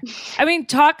 everywhere. I mean,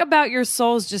 talk about your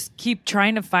souls just keep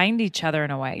trying to find each other in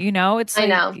a way. You know, it's I like,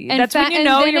 know. that's when you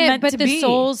know you're meant but to the be.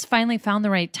 souls finally found the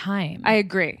right time. I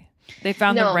agree. They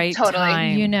found the right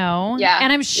time. You know? Yeah.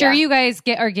 And I'm sure you guys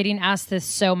are getting asked this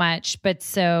so much, but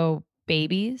so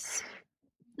babies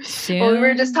soon? Well, we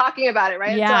were just talking about it,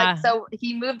 right? Yeah. So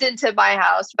he moved into my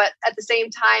house, but at the same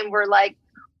time, we're like,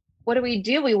 what do?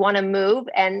 We want to move.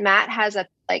 And Matt has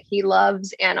he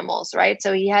loves animals, right?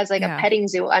 So he has a petting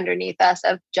zoo underneath us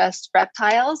of just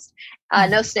reptiles,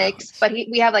 no snakes, but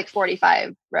we have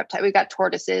 45 reptiles. We've got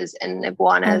tortoises and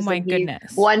iguanas. Oh my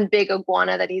goodness. One big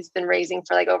iguana that he's been raising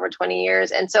for over 20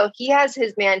 years. And so he has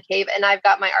his man cave, and I've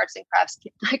got my arts and crafts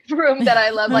room that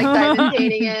I love diamond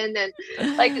painting in.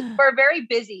 And we're very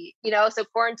busy, so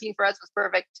quarantine for us was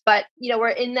perfect. But, we're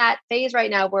in that phase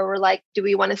right now where we're do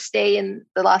we want to stay in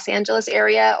the Los Angeles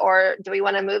area, or do we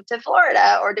want to move to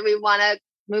Florida, or do we want to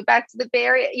move back to the Bay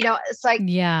Area? It's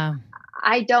yeah.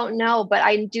 I don't know, but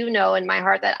I do know in my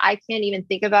heart that I can't even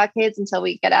think about kids until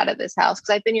we get out of this house,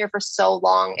 because I've been here for so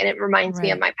long, and it reminds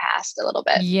me of my past a little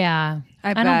bit. Yeah.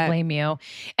 I don't blame you.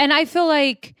 And I feel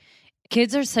like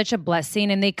kids are such a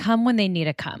blessing, and they come when they need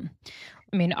to come.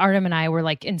 I mean, Artem and I were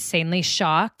insanely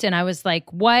shocked, and I was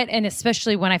like, what? And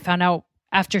especially when I found out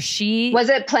after Was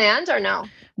it planned or no?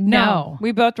 No,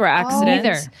 we both were accidents.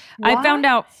 Neither. I found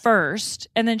out first,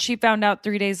 and then she found out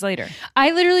 3 days later.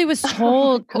 I literally was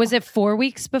told, was it 4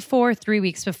 weeks before, 3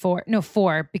 weeks before? No,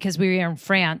 4, because we were in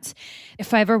France.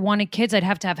 If I ever wanted kids, I'd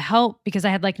have to have help because I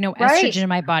had no estrogen in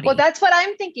my body. Well, that's what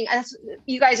I'm thinking.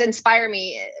 You guys inspire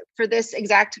me for this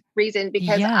exact reason,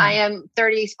 because I am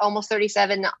 30, almost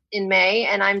 37 in May,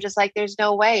 and I'm just there's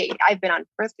no way. I've been on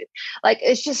birth.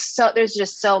 It's just there's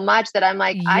just so much that I'm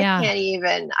I don't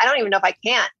even know if I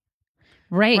can.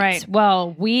 Right.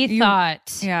 Well, we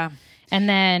thought. Yeah. And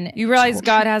then you realize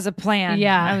God has a plan.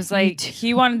 Yeah. I was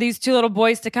he wanted these 2 little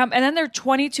boys to come. And then they're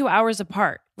 22 hours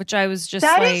apart, which I was just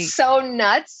that is so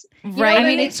nuts. Right. I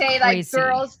mean, they say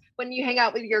girls, when you hang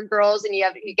out with your girls and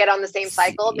you get on the same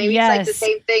cycle, maybe it's the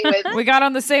same thing with. We got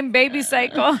on the same baby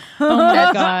cycle. Oh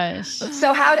my gosh.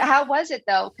 So how was it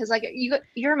though? Because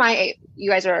you're my age. You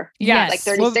guys are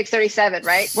 36, 37,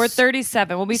 right? We're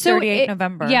 37. We'll be 38 in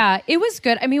November. Yeah, it was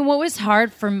good. I mean, what was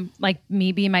hard from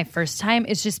me being my first time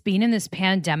is just being in this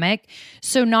pandemic.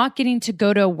 So not getting to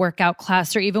go to a workout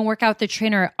class or even work out with the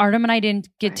trainer. Artem and I didn't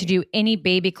get to do any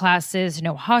baby classes,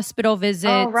 no hospital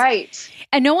visits. Oh, right.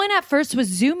 And no one at first was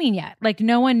Zooming yet.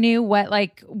 No one knew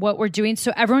what we're doing.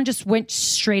 So everyone just went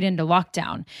straight into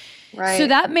lockdown. Right. So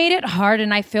that made it hard.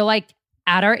 And I feel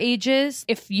at our ages,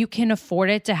 if you can afford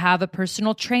it to have a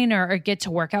personal trainer or get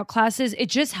to workout classes, it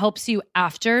just helps you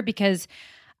after, because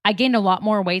I gained a lot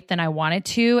more weight than I wanted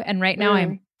to. And right now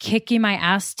I'm kicking my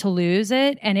ass to lose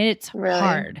it. And it's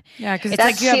hard. Yeah. Cause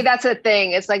that's the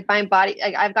thing. It's my body,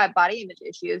 I've got body image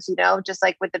issues, just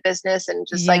with the business and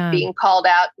just being called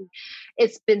out.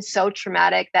 It's been so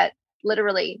traumatic that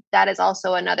literally that is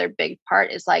also another big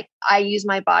part is I use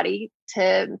my body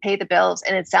to pay the bills,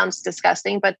 and it sounds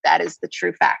disgusting, but that is the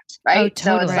true fact. Right. Oh,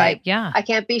 totally. So it's I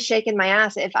can't be shaking my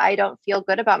ass if I don't feel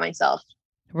good about myself.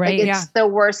 Right. It's the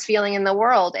worst feeling in the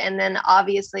world. And then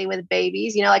obviously with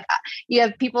babies, you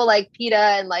have people like PETA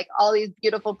and all these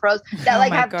beautiful pros that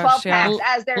have 12 packs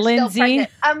as they're still pregnant.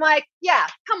 I'm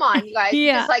come on, you guys.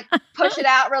 You just push it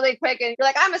out really quick. And you're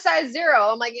I'm a size 0.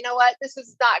 I'm you know what? This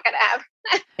is not going to happen.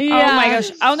 Oh my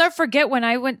gosh. I'll never forget when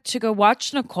I went to go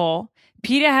watch Nicole.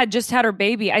 PETA had just had her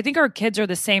baby. I think our kids are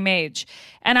the same age.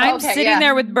 And I'm sitting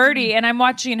there with Birdie and I'm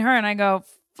watching her and I go,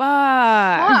 fuck.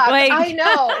 I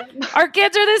know. Our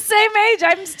kids are the same age.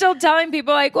 I'm still telling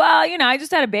people I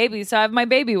just had a baby, so I have my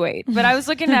baby weight. But I was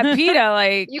looking at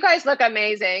PETA you guys look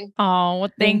amazing. Oh,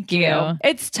 well, thank you.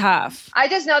 It's tough. I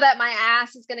just know that my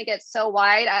ass is going to get so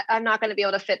wide. I'm not going to be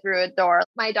able to fit through a door.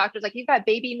 My doctor's you've got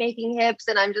baby making hips.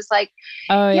 And I'm just but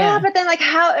then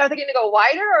how are they going to go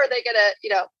wider, or are they going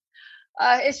to,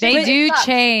 they do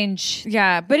change.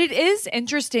 Yeah. But it is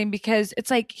interesting because it's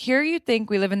here you think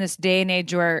we live in this day and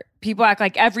age where people act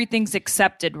like everything's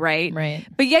accepted, right? Right.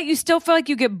 But yet you still feel like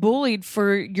you get bullied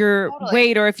for your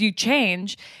weight or if you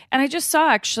change. And I just saw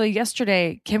actually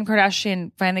yesterday, Kim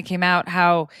Kardashian finally came out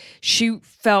how she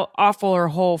felt awful her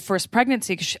whole first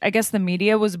pregnancy. 'Cause I guess the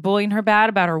media was bullying her bad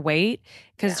about her weight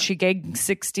because she gained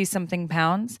 60 something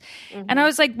pounds. Mm-hmm. And I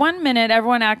was 1 minute,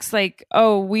 everyone acts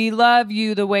oh, we love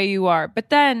you the way you are.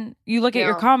 But then you look at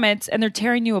your comments and they're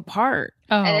tearing you apart.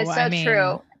 Oh, and it's so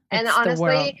true. And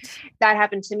honestly, that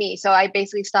happened to me. So I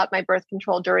basically stopped my birth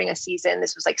control during a season.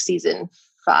 This was season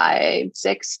 5,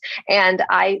 6. And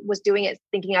I was doing it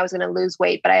thinking I was going to lose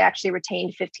weight, but I actually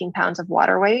retained 15 pounds of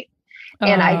water weight.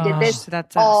 And I did this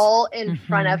that's all in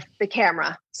front of the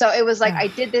camera. So it was like, I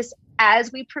did this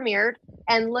as we premiered,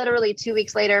 and literally 2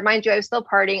 weeks later, mind you, I was still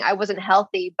partying. I wasn't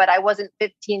healthy, but I wasn't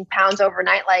 15 pounds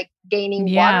overnight, like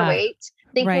gaining water weight,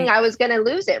 thinking I was going to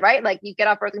lose it, right? Like you get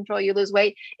off birth control, you lose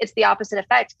weight. It's the opposite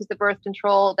effect because the birth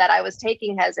control that I was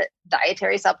taking has a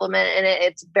dietary supplement in it.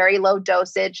 It's very low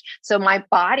dosage. So my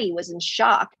body was in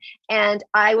shock, and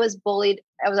I was bullied.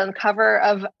 I was on the cover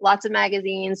of lots of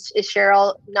magazines. Is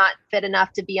Cheryl not fit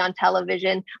enough to be on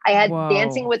television? I had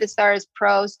Dancing with the Stars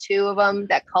pros, 2 of them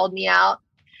that called me out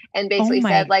and basically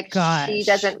said like, she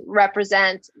doesn't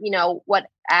represent, what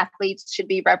athletes should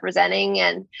be representing.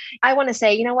 And I want to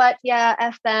say, you know what? Yeah,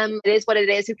 F them. It is what it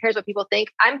is. Who cares what people think?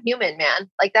 I'm human, man.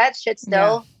 Like that shit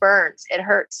still burns. It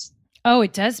hurts. Oh,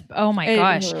 it does. Oh my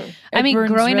gosh. I mean,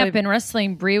 growing up in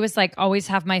wrestling, Brie was like always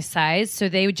have my size. So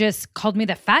they just called me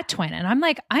the fat twin. And I'm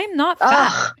like, I'm not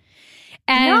fat.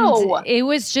 And it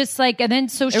was just like, and then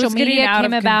social media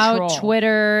came about,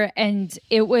 Twitter, and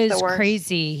it was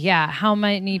crazy. Yeah. How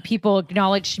many people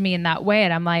acknowledged me in that way.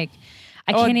 And I'm like,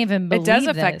 I can't even believe it does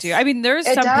affect you. I mean,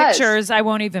 there's some pictures I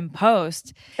won't even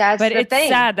post, but it's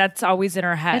sad. That's always in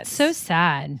our heads. It's so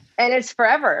sad. And it's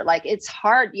forever. Like it's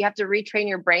hard. You have to retrain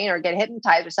your brain or get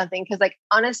hypnotized or something. Cause like,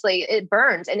 honestly, it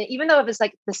burns. And even though if it's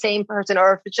like the same person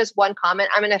or if it's just one comment,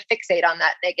 I'm going to fixate on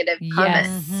that negative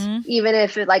comment, even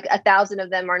if it, like 1,000 of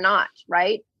them are not.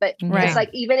 Right. But it's like,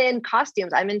 even in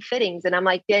costumes, I'm in fittings and I'm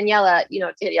like, Daniela,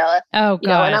 Daniela, oh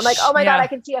god. And I'm like, oh my God, I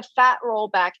can see a fat roll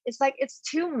back. It's like, it's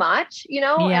too much, and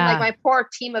like my poor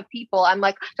team of people, I'm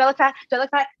like, do I look fat? Do I look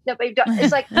fat? No, babe, don't.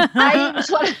 It's like, I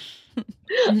just want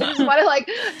to like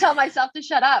tell myself to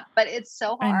shut up, but it's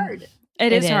so hard.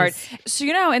 It is hard. So,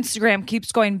 Instagram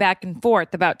keeps going back and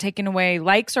forth about taking away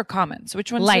likes or comments.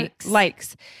 Which one's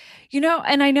likes?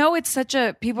 And I know it's such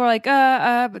a, people are like,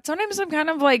 but sometimes I'm kind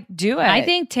of like, do it. I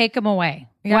think take them away.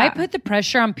 Yeah. Why put the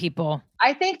pressure on people?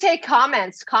 I think take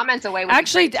comments away.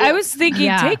 Actually, I was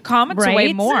thinking take comments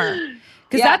away more.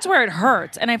 Because that's where it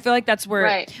hurts. And I feel like that's where,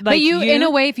 like but you, in a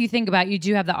way, if you think about it, you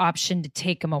do have the option to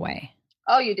take them away.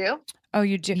 Oh, you do? Oh,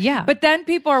 you do? Yeah. But then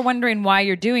people are wondering why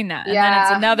you're doing that. And then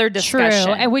it's another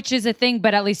discussion. True, which is a thing,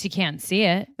 but at least you can't see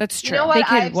it. That's true. You know what?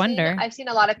 They could wonder. I've seen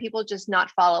a lot of people just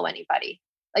not follow anybody.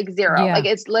 Like zero. Like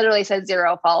it's literally said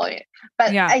 0 following.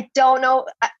 But I don't know.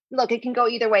 Look, it can go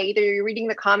either way. Either you're reading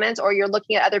the comments or you're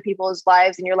looking at other people's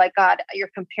lives and you're like, God, you're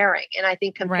comparing. And I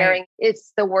think comparing,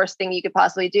 it's the worst thing you could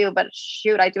possibly do. But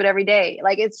shoot, I do it every day.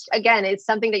 Like it's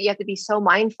something that you have to be so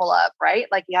mindful of, right?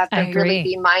 Like you have to really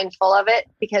be mindful of it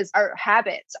because our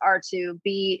habits are to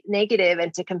be negative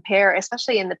and to compare,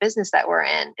 especially in the business that we're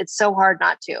in. It's so hard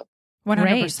not to.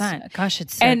 100%. Right. Gosh,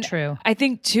 it's so true. I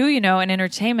think too, in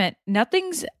entertainment,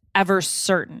 nothing's ever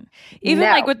certain. Even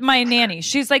like with my nanny,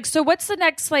 she's like, so what's the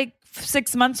next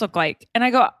 6 months look like? And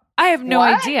I go, I have no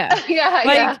idea.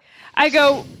 I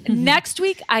go, next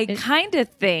week, I kind of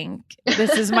think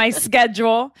this is my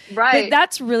schedule. Right. But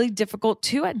that's really difficult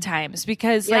too at times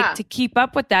because to keep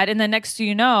up with that. And the next thing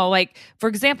you know, for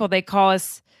example, they call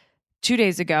us 2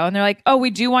 days ago and they're like, oh,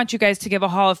 we do want you guys to give a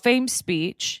Hall of Fame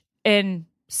speech in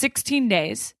 16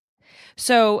 days.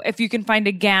 So if you can find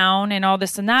a gown and all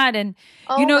this and that, and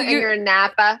you're in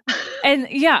Napa, and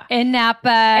in Napa,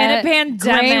 and a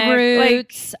pandemic, gray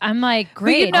roots. I'm like,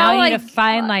 great. Now I need to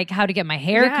find how to get my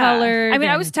hair colored. I mean,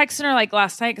 I was texting her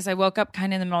last night because I woke up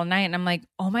kind of in the middle of the night, and I'm like,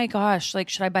 oh my gosh,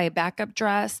 should I buy a backup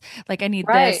dress? I need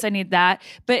this, I need that,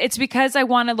 but it's because I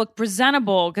want to look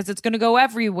presentable because it's going to go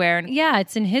everywhere. And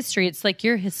it's in history. It's like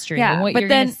your history and what you're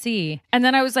going to see. And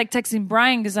then I was texting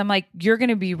Brian because I'm like, you're going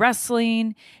to be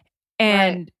wrestling.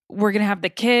 And we're going to have the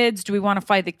kids. Do we want to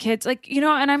fight the kids? And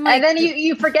I'm like... And then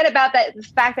you forget about the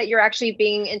fact that you're actually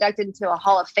being inducted into a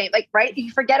Hall of Fame.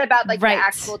 You forget about the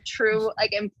actual true,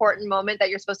 important moment that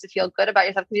you're supposed to feel good about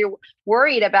yourself because you're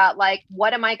worried about,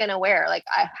 what am I going to wear?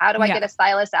 How do I get a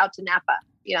stylist out to Napa?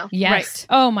 Yes. Right.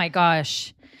 Oh my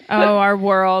gosh. Oh, our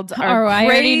world. I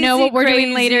already know what we're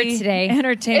doing later today.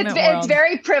 Entertainment world. It's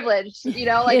very privileged,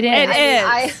 It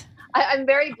is. I'm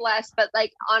very blessed, but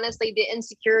honestly, the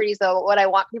insecurities though, what I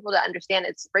want people to understand,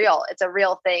 it's real. It's a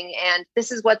real thing. And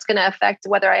this is what's going to affect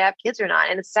whether I have kids or not.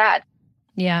 And it's sad.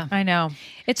 Yeah, I know.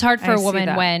 It's hard for a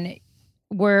woman when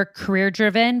we're career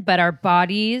driven, but our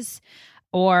bodies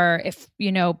or if,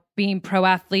 being pro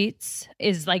athletes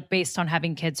is based on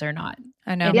having kids or not.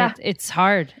 I know. It's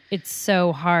hard. It's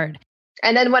so hard.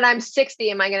 And then when I'm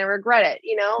 60, am I going to regret it?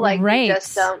 You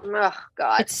just oh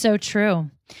God. It's so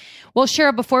true. Well,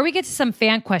 Cheryl, before we get to some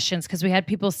fan questions, because we had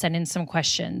people send in some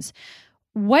questions,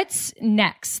 what's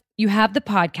next? You have the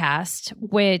podcast,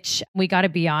 which we got to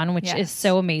be on, which is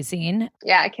so amazing.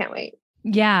 Yeah, I can't wait.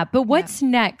 Yeah. But what's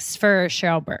next for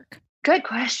Cheryl Burke? Good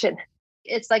question.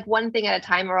 It's like one thing at a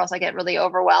time or else I get really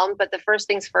overwhelmed. But the first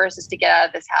things first is to get out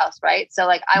of this house, right? So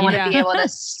like, I want to be able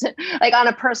to, like on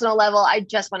a personal level, I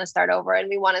just want to start over and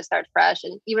we want to start fresh.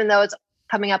 And even though it's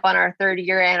coming up on our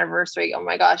 3rd-year anniversary, oh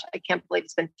my gosh, I can't believe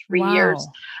it's been 3 years.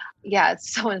 Yeah,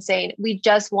 it's so insane. We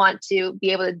just want to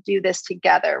be able to do this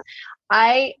together.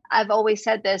 I've always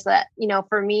said this, that, you know,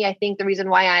 for me, I think the reason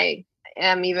why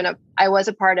I was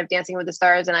a part of Dancing with the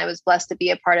Stars and I was blessed to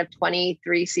be a part of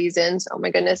 23 seasons. Oh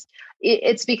my goodness.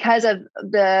 It's because of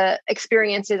the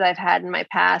experiences I've had in my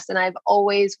past. And I've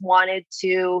always wanted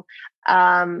to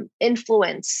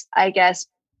influence, I guess,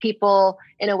 people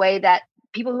in a way that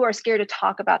people who are scared to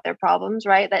talk about their problems,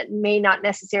 right? That may not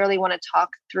necessarily want to talk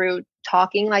through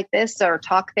talking like this or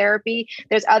talk therapy.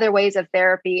 There's other ways of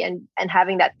therapy and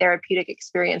having that therapeutic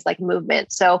experience like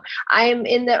movement. So I'm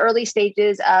in the early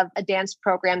stages of a dance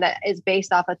program that is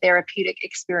based off a therapeutic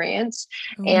experience.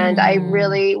 And I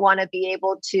really want to be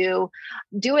able to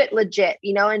do it legit,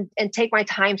 you know, and take my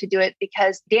time to do it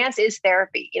because dance is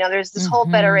therapy. You know, there's this whole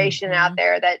federation out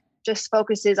there that just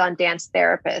focuses on dance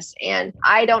therapists. And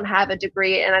I don't have a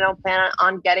degree and I don't plan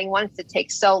on getting one because it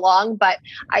takes so long, but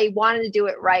I wanted to do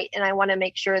it right. And I want to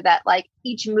make sure that like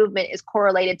each movement is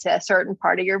correlated to a certain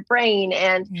part of your brain.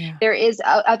 And there is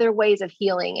other ways of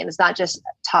healing and it's not just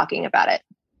talking about it.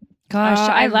 Gosh,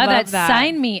 I love that.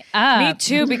 Sign me up. Me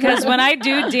too, because when I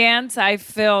do dance, I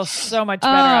feel so much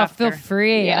better after. I feel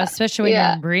free, especially when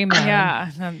you're in Brie mode.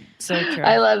 Yeah, so true.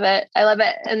 I love it.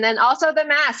 And then also the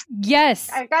mask. Yes.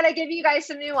 I got to give you guys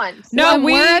some new ones. No,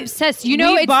 we're obsessed. You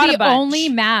know, it's the only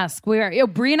mask.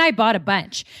 Brie and I bought a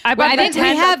bunch. I think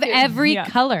we have every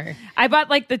color. I bought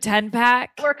like the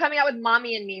 10-pack. We're coming out with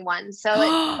Mommy and Me ones. So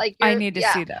like I need to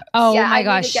see that. Oh my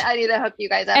gosh. I need to hook you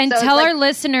guys up. And tell our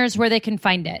listeners where they can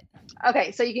find it.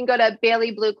 Okay, so you can go to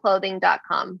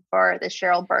BaileyBlueClothing.com for the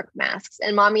Cheryl Burke masks.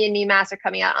 And Mommy and Me masks are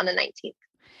coming out on the 19th.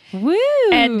 Woo!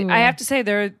 And I have to say,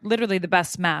 they're literally the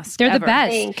best masks. They're ever. the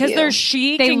best. Because they're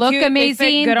chic. They look cute, amazing.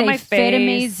 They fit good on my fit face.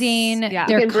 amazing. Yeah.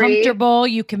 They're comfortable.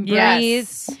 You can breathe.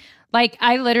 Yes. Like,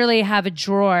 I literally have a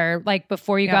drawer, like,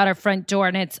 before you got our front door,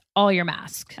 and it's all your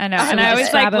masks. I know. And I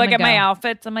always, like, look at my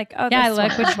outfits. I'm like, oh, yeah, I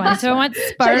look which one. So I want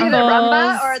sparkles. So the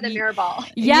rumba or the mirror ball?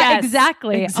 Yeah,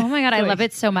 exactly. Oh, my God. I love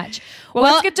it so much. Well,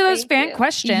 let's get to those fan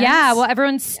questions. Yeah. Well,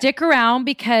 everyone stick around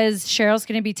because Cheryl's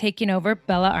going to be taking over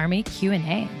Bella Army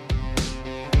Q&A.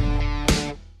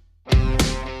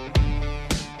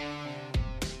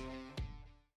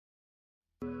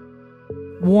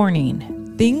 Warning.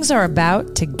 Things are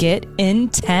about to get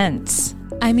intense.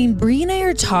 I mean, Brie and I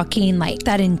are talking like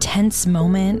that intense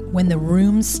moment when the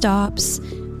room stops,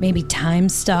 maybe time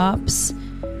stops,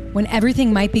 when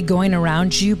everything might be going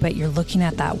around you, but you're looking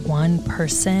at that one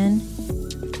person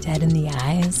dead in the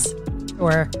eyes,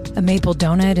 or a maple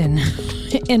donut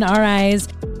in our eyes.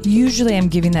 Usually I'm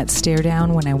giving that stare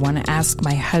down when I want to ask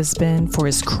my husband for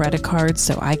his credit card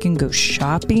so I can go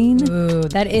shopping. Ooh,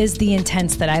 that is the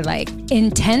intense that I like.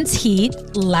 Intense heat,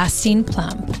 lasting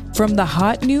plump. From the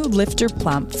hot new Lifter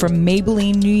Plump from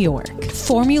Maybelline, New York.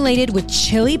 Formulated with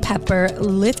chili pepper,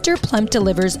 Lifter Plump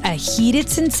delivers a heated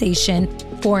sensation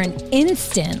for an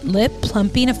instant lip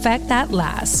plumping effect that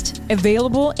lasts.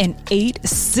 Available in 8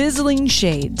 sizzling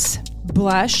shades.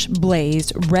 Blush,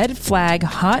 Blaze, Red Flag,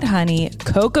 Hot Honey,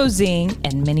 Cocoa Zing,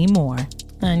 and many more.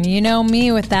 And you know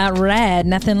me with that red.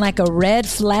 Nothing like a red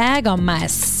flag on my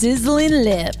sizzling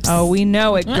lips. Oh, we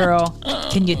know it, girl.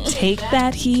 Can you take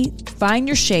that heat? Find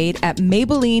your shade at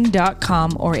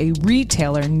Maybelline.com or a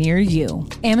retailer near you.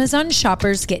 Amazon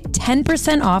shoppers get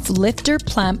 10% off Lifter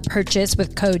Plump purchase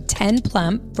with code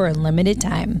 10PLUMP for a limited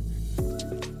time.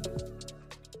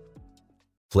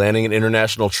 Planning an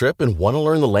international trip and want to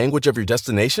learn the language of your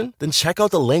destination? Then check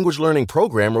out the language learning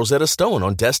program Rosetta Stone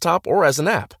on desktop or as an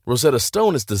app. Rosetta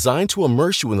Stone is designed to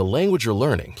immerse you in the language you're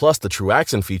learning. Plus, the True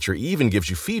Accent feature even gives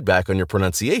you feedback on your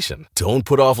pronunciation. Don't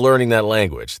put off learning that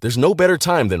language. There's no better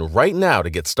time than right now to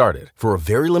get started. For a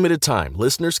very limited time,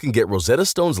 listeners can get Rosetta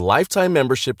Stone's lifetime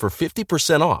membership for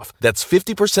 50% off. That's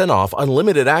 50% off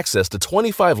unlimited access to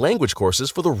 25 language courses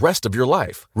for the rest of your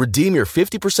life. Redeem your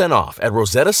 50% off at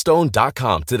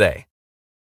rosettastone.com today.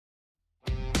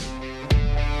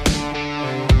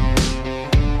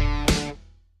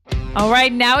 All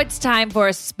right, now it's time for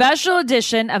a special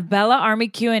edition of Bella Army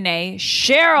Q&A,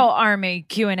 Cheryl Army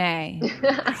Q&A.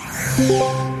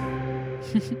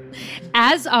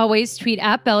 As always, tweet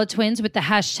at Bella Twins with the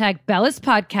hashtag Bella's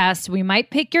Podcast. We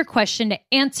might pick your question to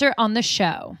answer on the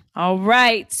show. All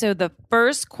right, so the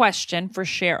first question for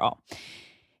Cheryl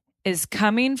is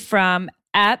coming from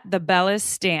at the Bella's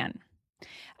Stan.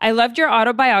 I loved your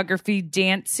autobiography,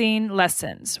 Dancing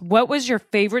Lessons. What was your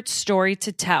favorite story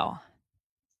to tell?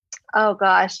 Oh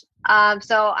gosh.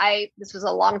 This was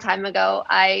a long time ago.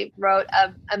 I wrote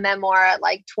a memoir at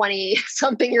like 20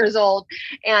 something years old.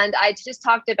 And I just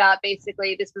talked about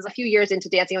basically, this was a few years into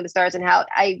Dancing with the Stars and how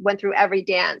I went through every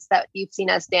dance that you've seen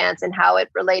us dance and how it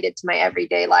related to my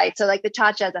everyday life. So like the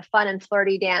cha-cha is a fun and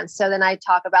flirty dance. So then I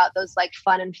talk about those like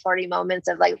fun and flirty moments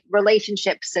of like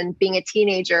relationships and being a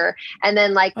teenager. And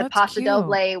then like the Paso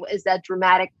Doble is that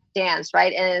dramatic dance,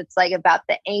 right? And it's like about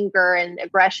the anger and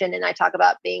aggression. And I talk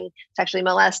about being sexually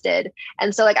molested.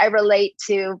 And so like I relate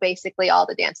to basically all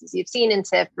the dances you've seen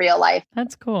into real life.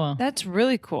 That's cool. That's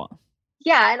really cool.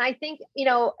 Yeah. And I think,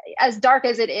 as dark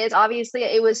as it is, obviously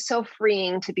it was so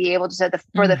freeing to be able to,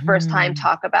 for the first time,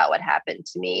 talk about what happened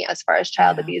to me as far as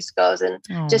child abuse goes. And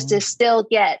just to still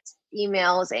get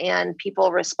emails and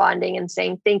people responding and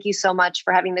saying, thank you so much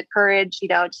for having the courage,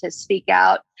 to speak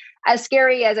out. As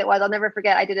scary as it was, I'll never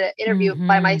forget, I did an interview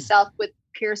by myself with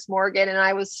Pierce Morgan, and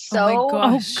I was so,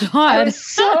 I was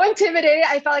so intimidated.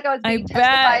 I felt like I was being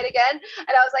testified again. And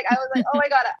I was like, oh my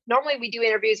God, normally we do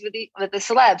interviews with the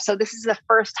celebs. So this is the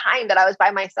first time that I was by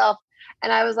myself.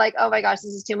 And I was like, oh my gosh, this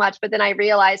is too much. But then I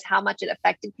realized how much it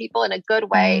affected people in a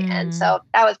good way. And so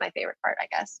that was my favorite part, I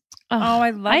guess. Oh, I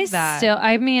love that.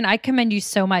 I commend you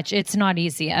so much. It's not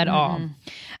easy at all.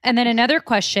 And then another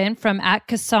question from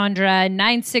 @Cassandra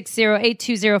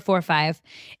 960820045.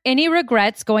 Any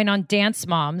regrets going on Dance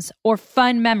Moms or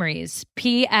fun memories?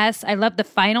 P.S. I love the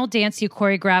final dance you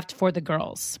choreographed for the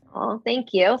girls. Oh,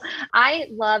 thank you. I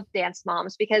love Dance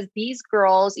Moms because these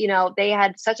girls, they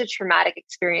had such a traumatic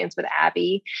experience with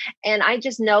Abby. And I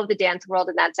just know the dance world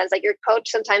in that sense. Like your coach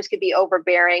sometimes could be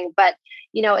overbearing, but,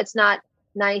 it's not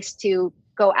nice to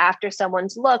go after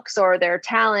someone's looks or their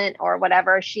talent or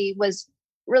whatever. She was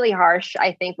really harsh,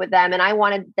 I think, with them. And I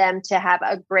wanted them to have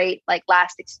a great like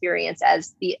last experience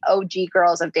as the OG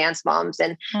girls of Dance Moms.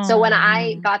 And so when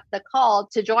I got the call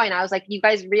to join, I was like, you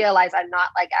guys realize I'm not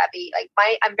like Abby. Like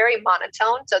I'm very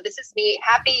monotone. So this is me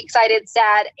happy, excited,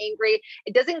 sad, angry.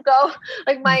 It doesn't go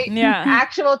like my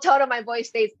actual tone of my voice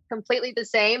stays completely the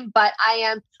same, but I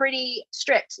am pretty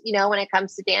strict, when it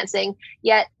comes to dancing.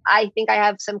 Yet I think I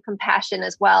have some compassion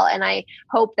as well. And I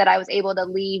hope that I was able to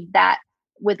leave that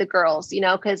with the girls,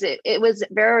 because it was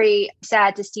very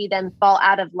sad to see them fall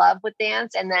out of love with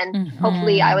dance. And then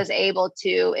hopefully I was able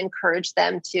to encourage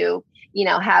them to,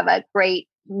 have a great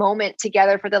moment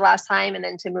together for the last time and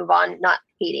then to move on, not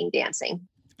hating dancing.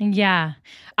 Yeah.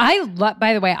 By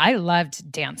the way, I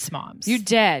loved Dance Moms. You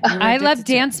did. I loved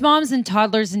Dance Moms and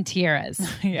Toddlers and Tiaras.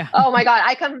 Yeah. Oh my God.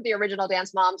 I come from the original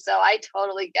Dance Mom, so I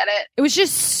totally get it. It was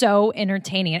just so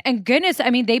entertaining. And goodness,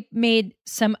 they made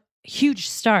some huge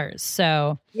stars.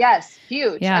 So yes,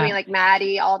 huge. Yeah. Like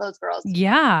Maddie, all those girls.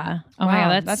 Yeah. Oh my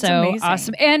God, that's so amazing.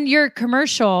 Awesome. And your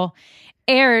commercial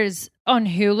airs on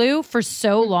Hulu for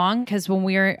so long because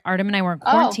when Artem and I were in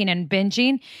quarantine and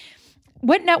binging.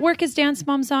 What network is Dance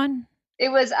Moms on? It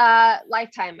was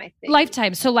Lifetime, I think.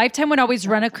 Lifetime. So Lifetime would always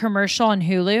run a commercial on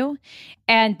Hulu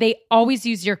and they always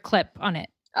use your clip on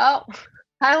it. Oh,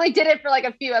 I only did it for like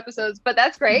a few episodes, but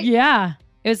that's great. Yeah.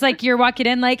 It was like you're walking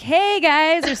in like, hey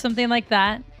guys, or something like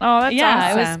that. Oh, that's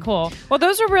awesome. It was cool. Well,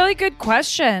 those are really good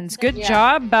questions. Good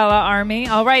job, Bella Army.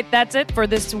 All right, that's it for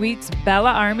this week's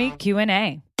Bella Army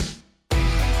Q&A.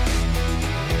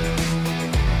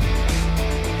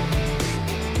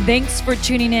 Thanks for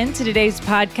tuning in to today's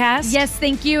podcast. Yes,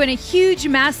 thank you. And a huge,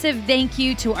 massive thank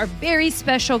you to our very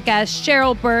special guest,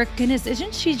 Cheryl Burke. Goodness,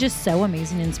 isn't she just so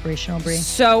amazing and inspirational, Brie?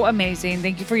 So amazing.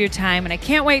 Thank you for your time. And I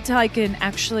can't wait till I can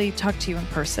actually talk to you in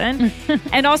person.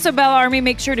 And also, Bella Army,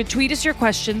 make sure to tweet us your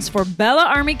questions for Bella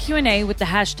Army Q&A with the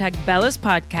hashtag Bella's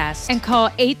Podcast. And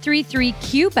call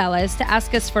 833-Q-Bellas to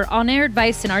ask us for on-air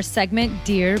advice in our segment,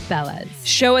 Dear Bellas.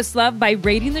 Show us love by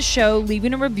rating the show,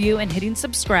 leaving a review, and hitting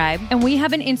subscribe. And we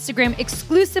have an Instagram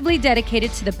exclusively dedicated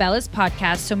to the Bellas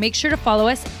Podcast, so make sure to follow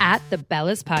us at the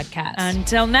Bellas Podcast.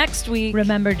 Until next week,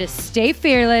 remember to stay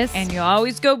fearless. And you'll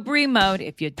always go Brie mode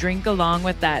if you drink along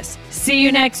with us. See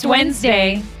you next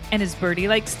Wednesday. And as Birdie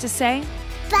likes to say,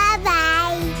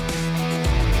 bye-bye.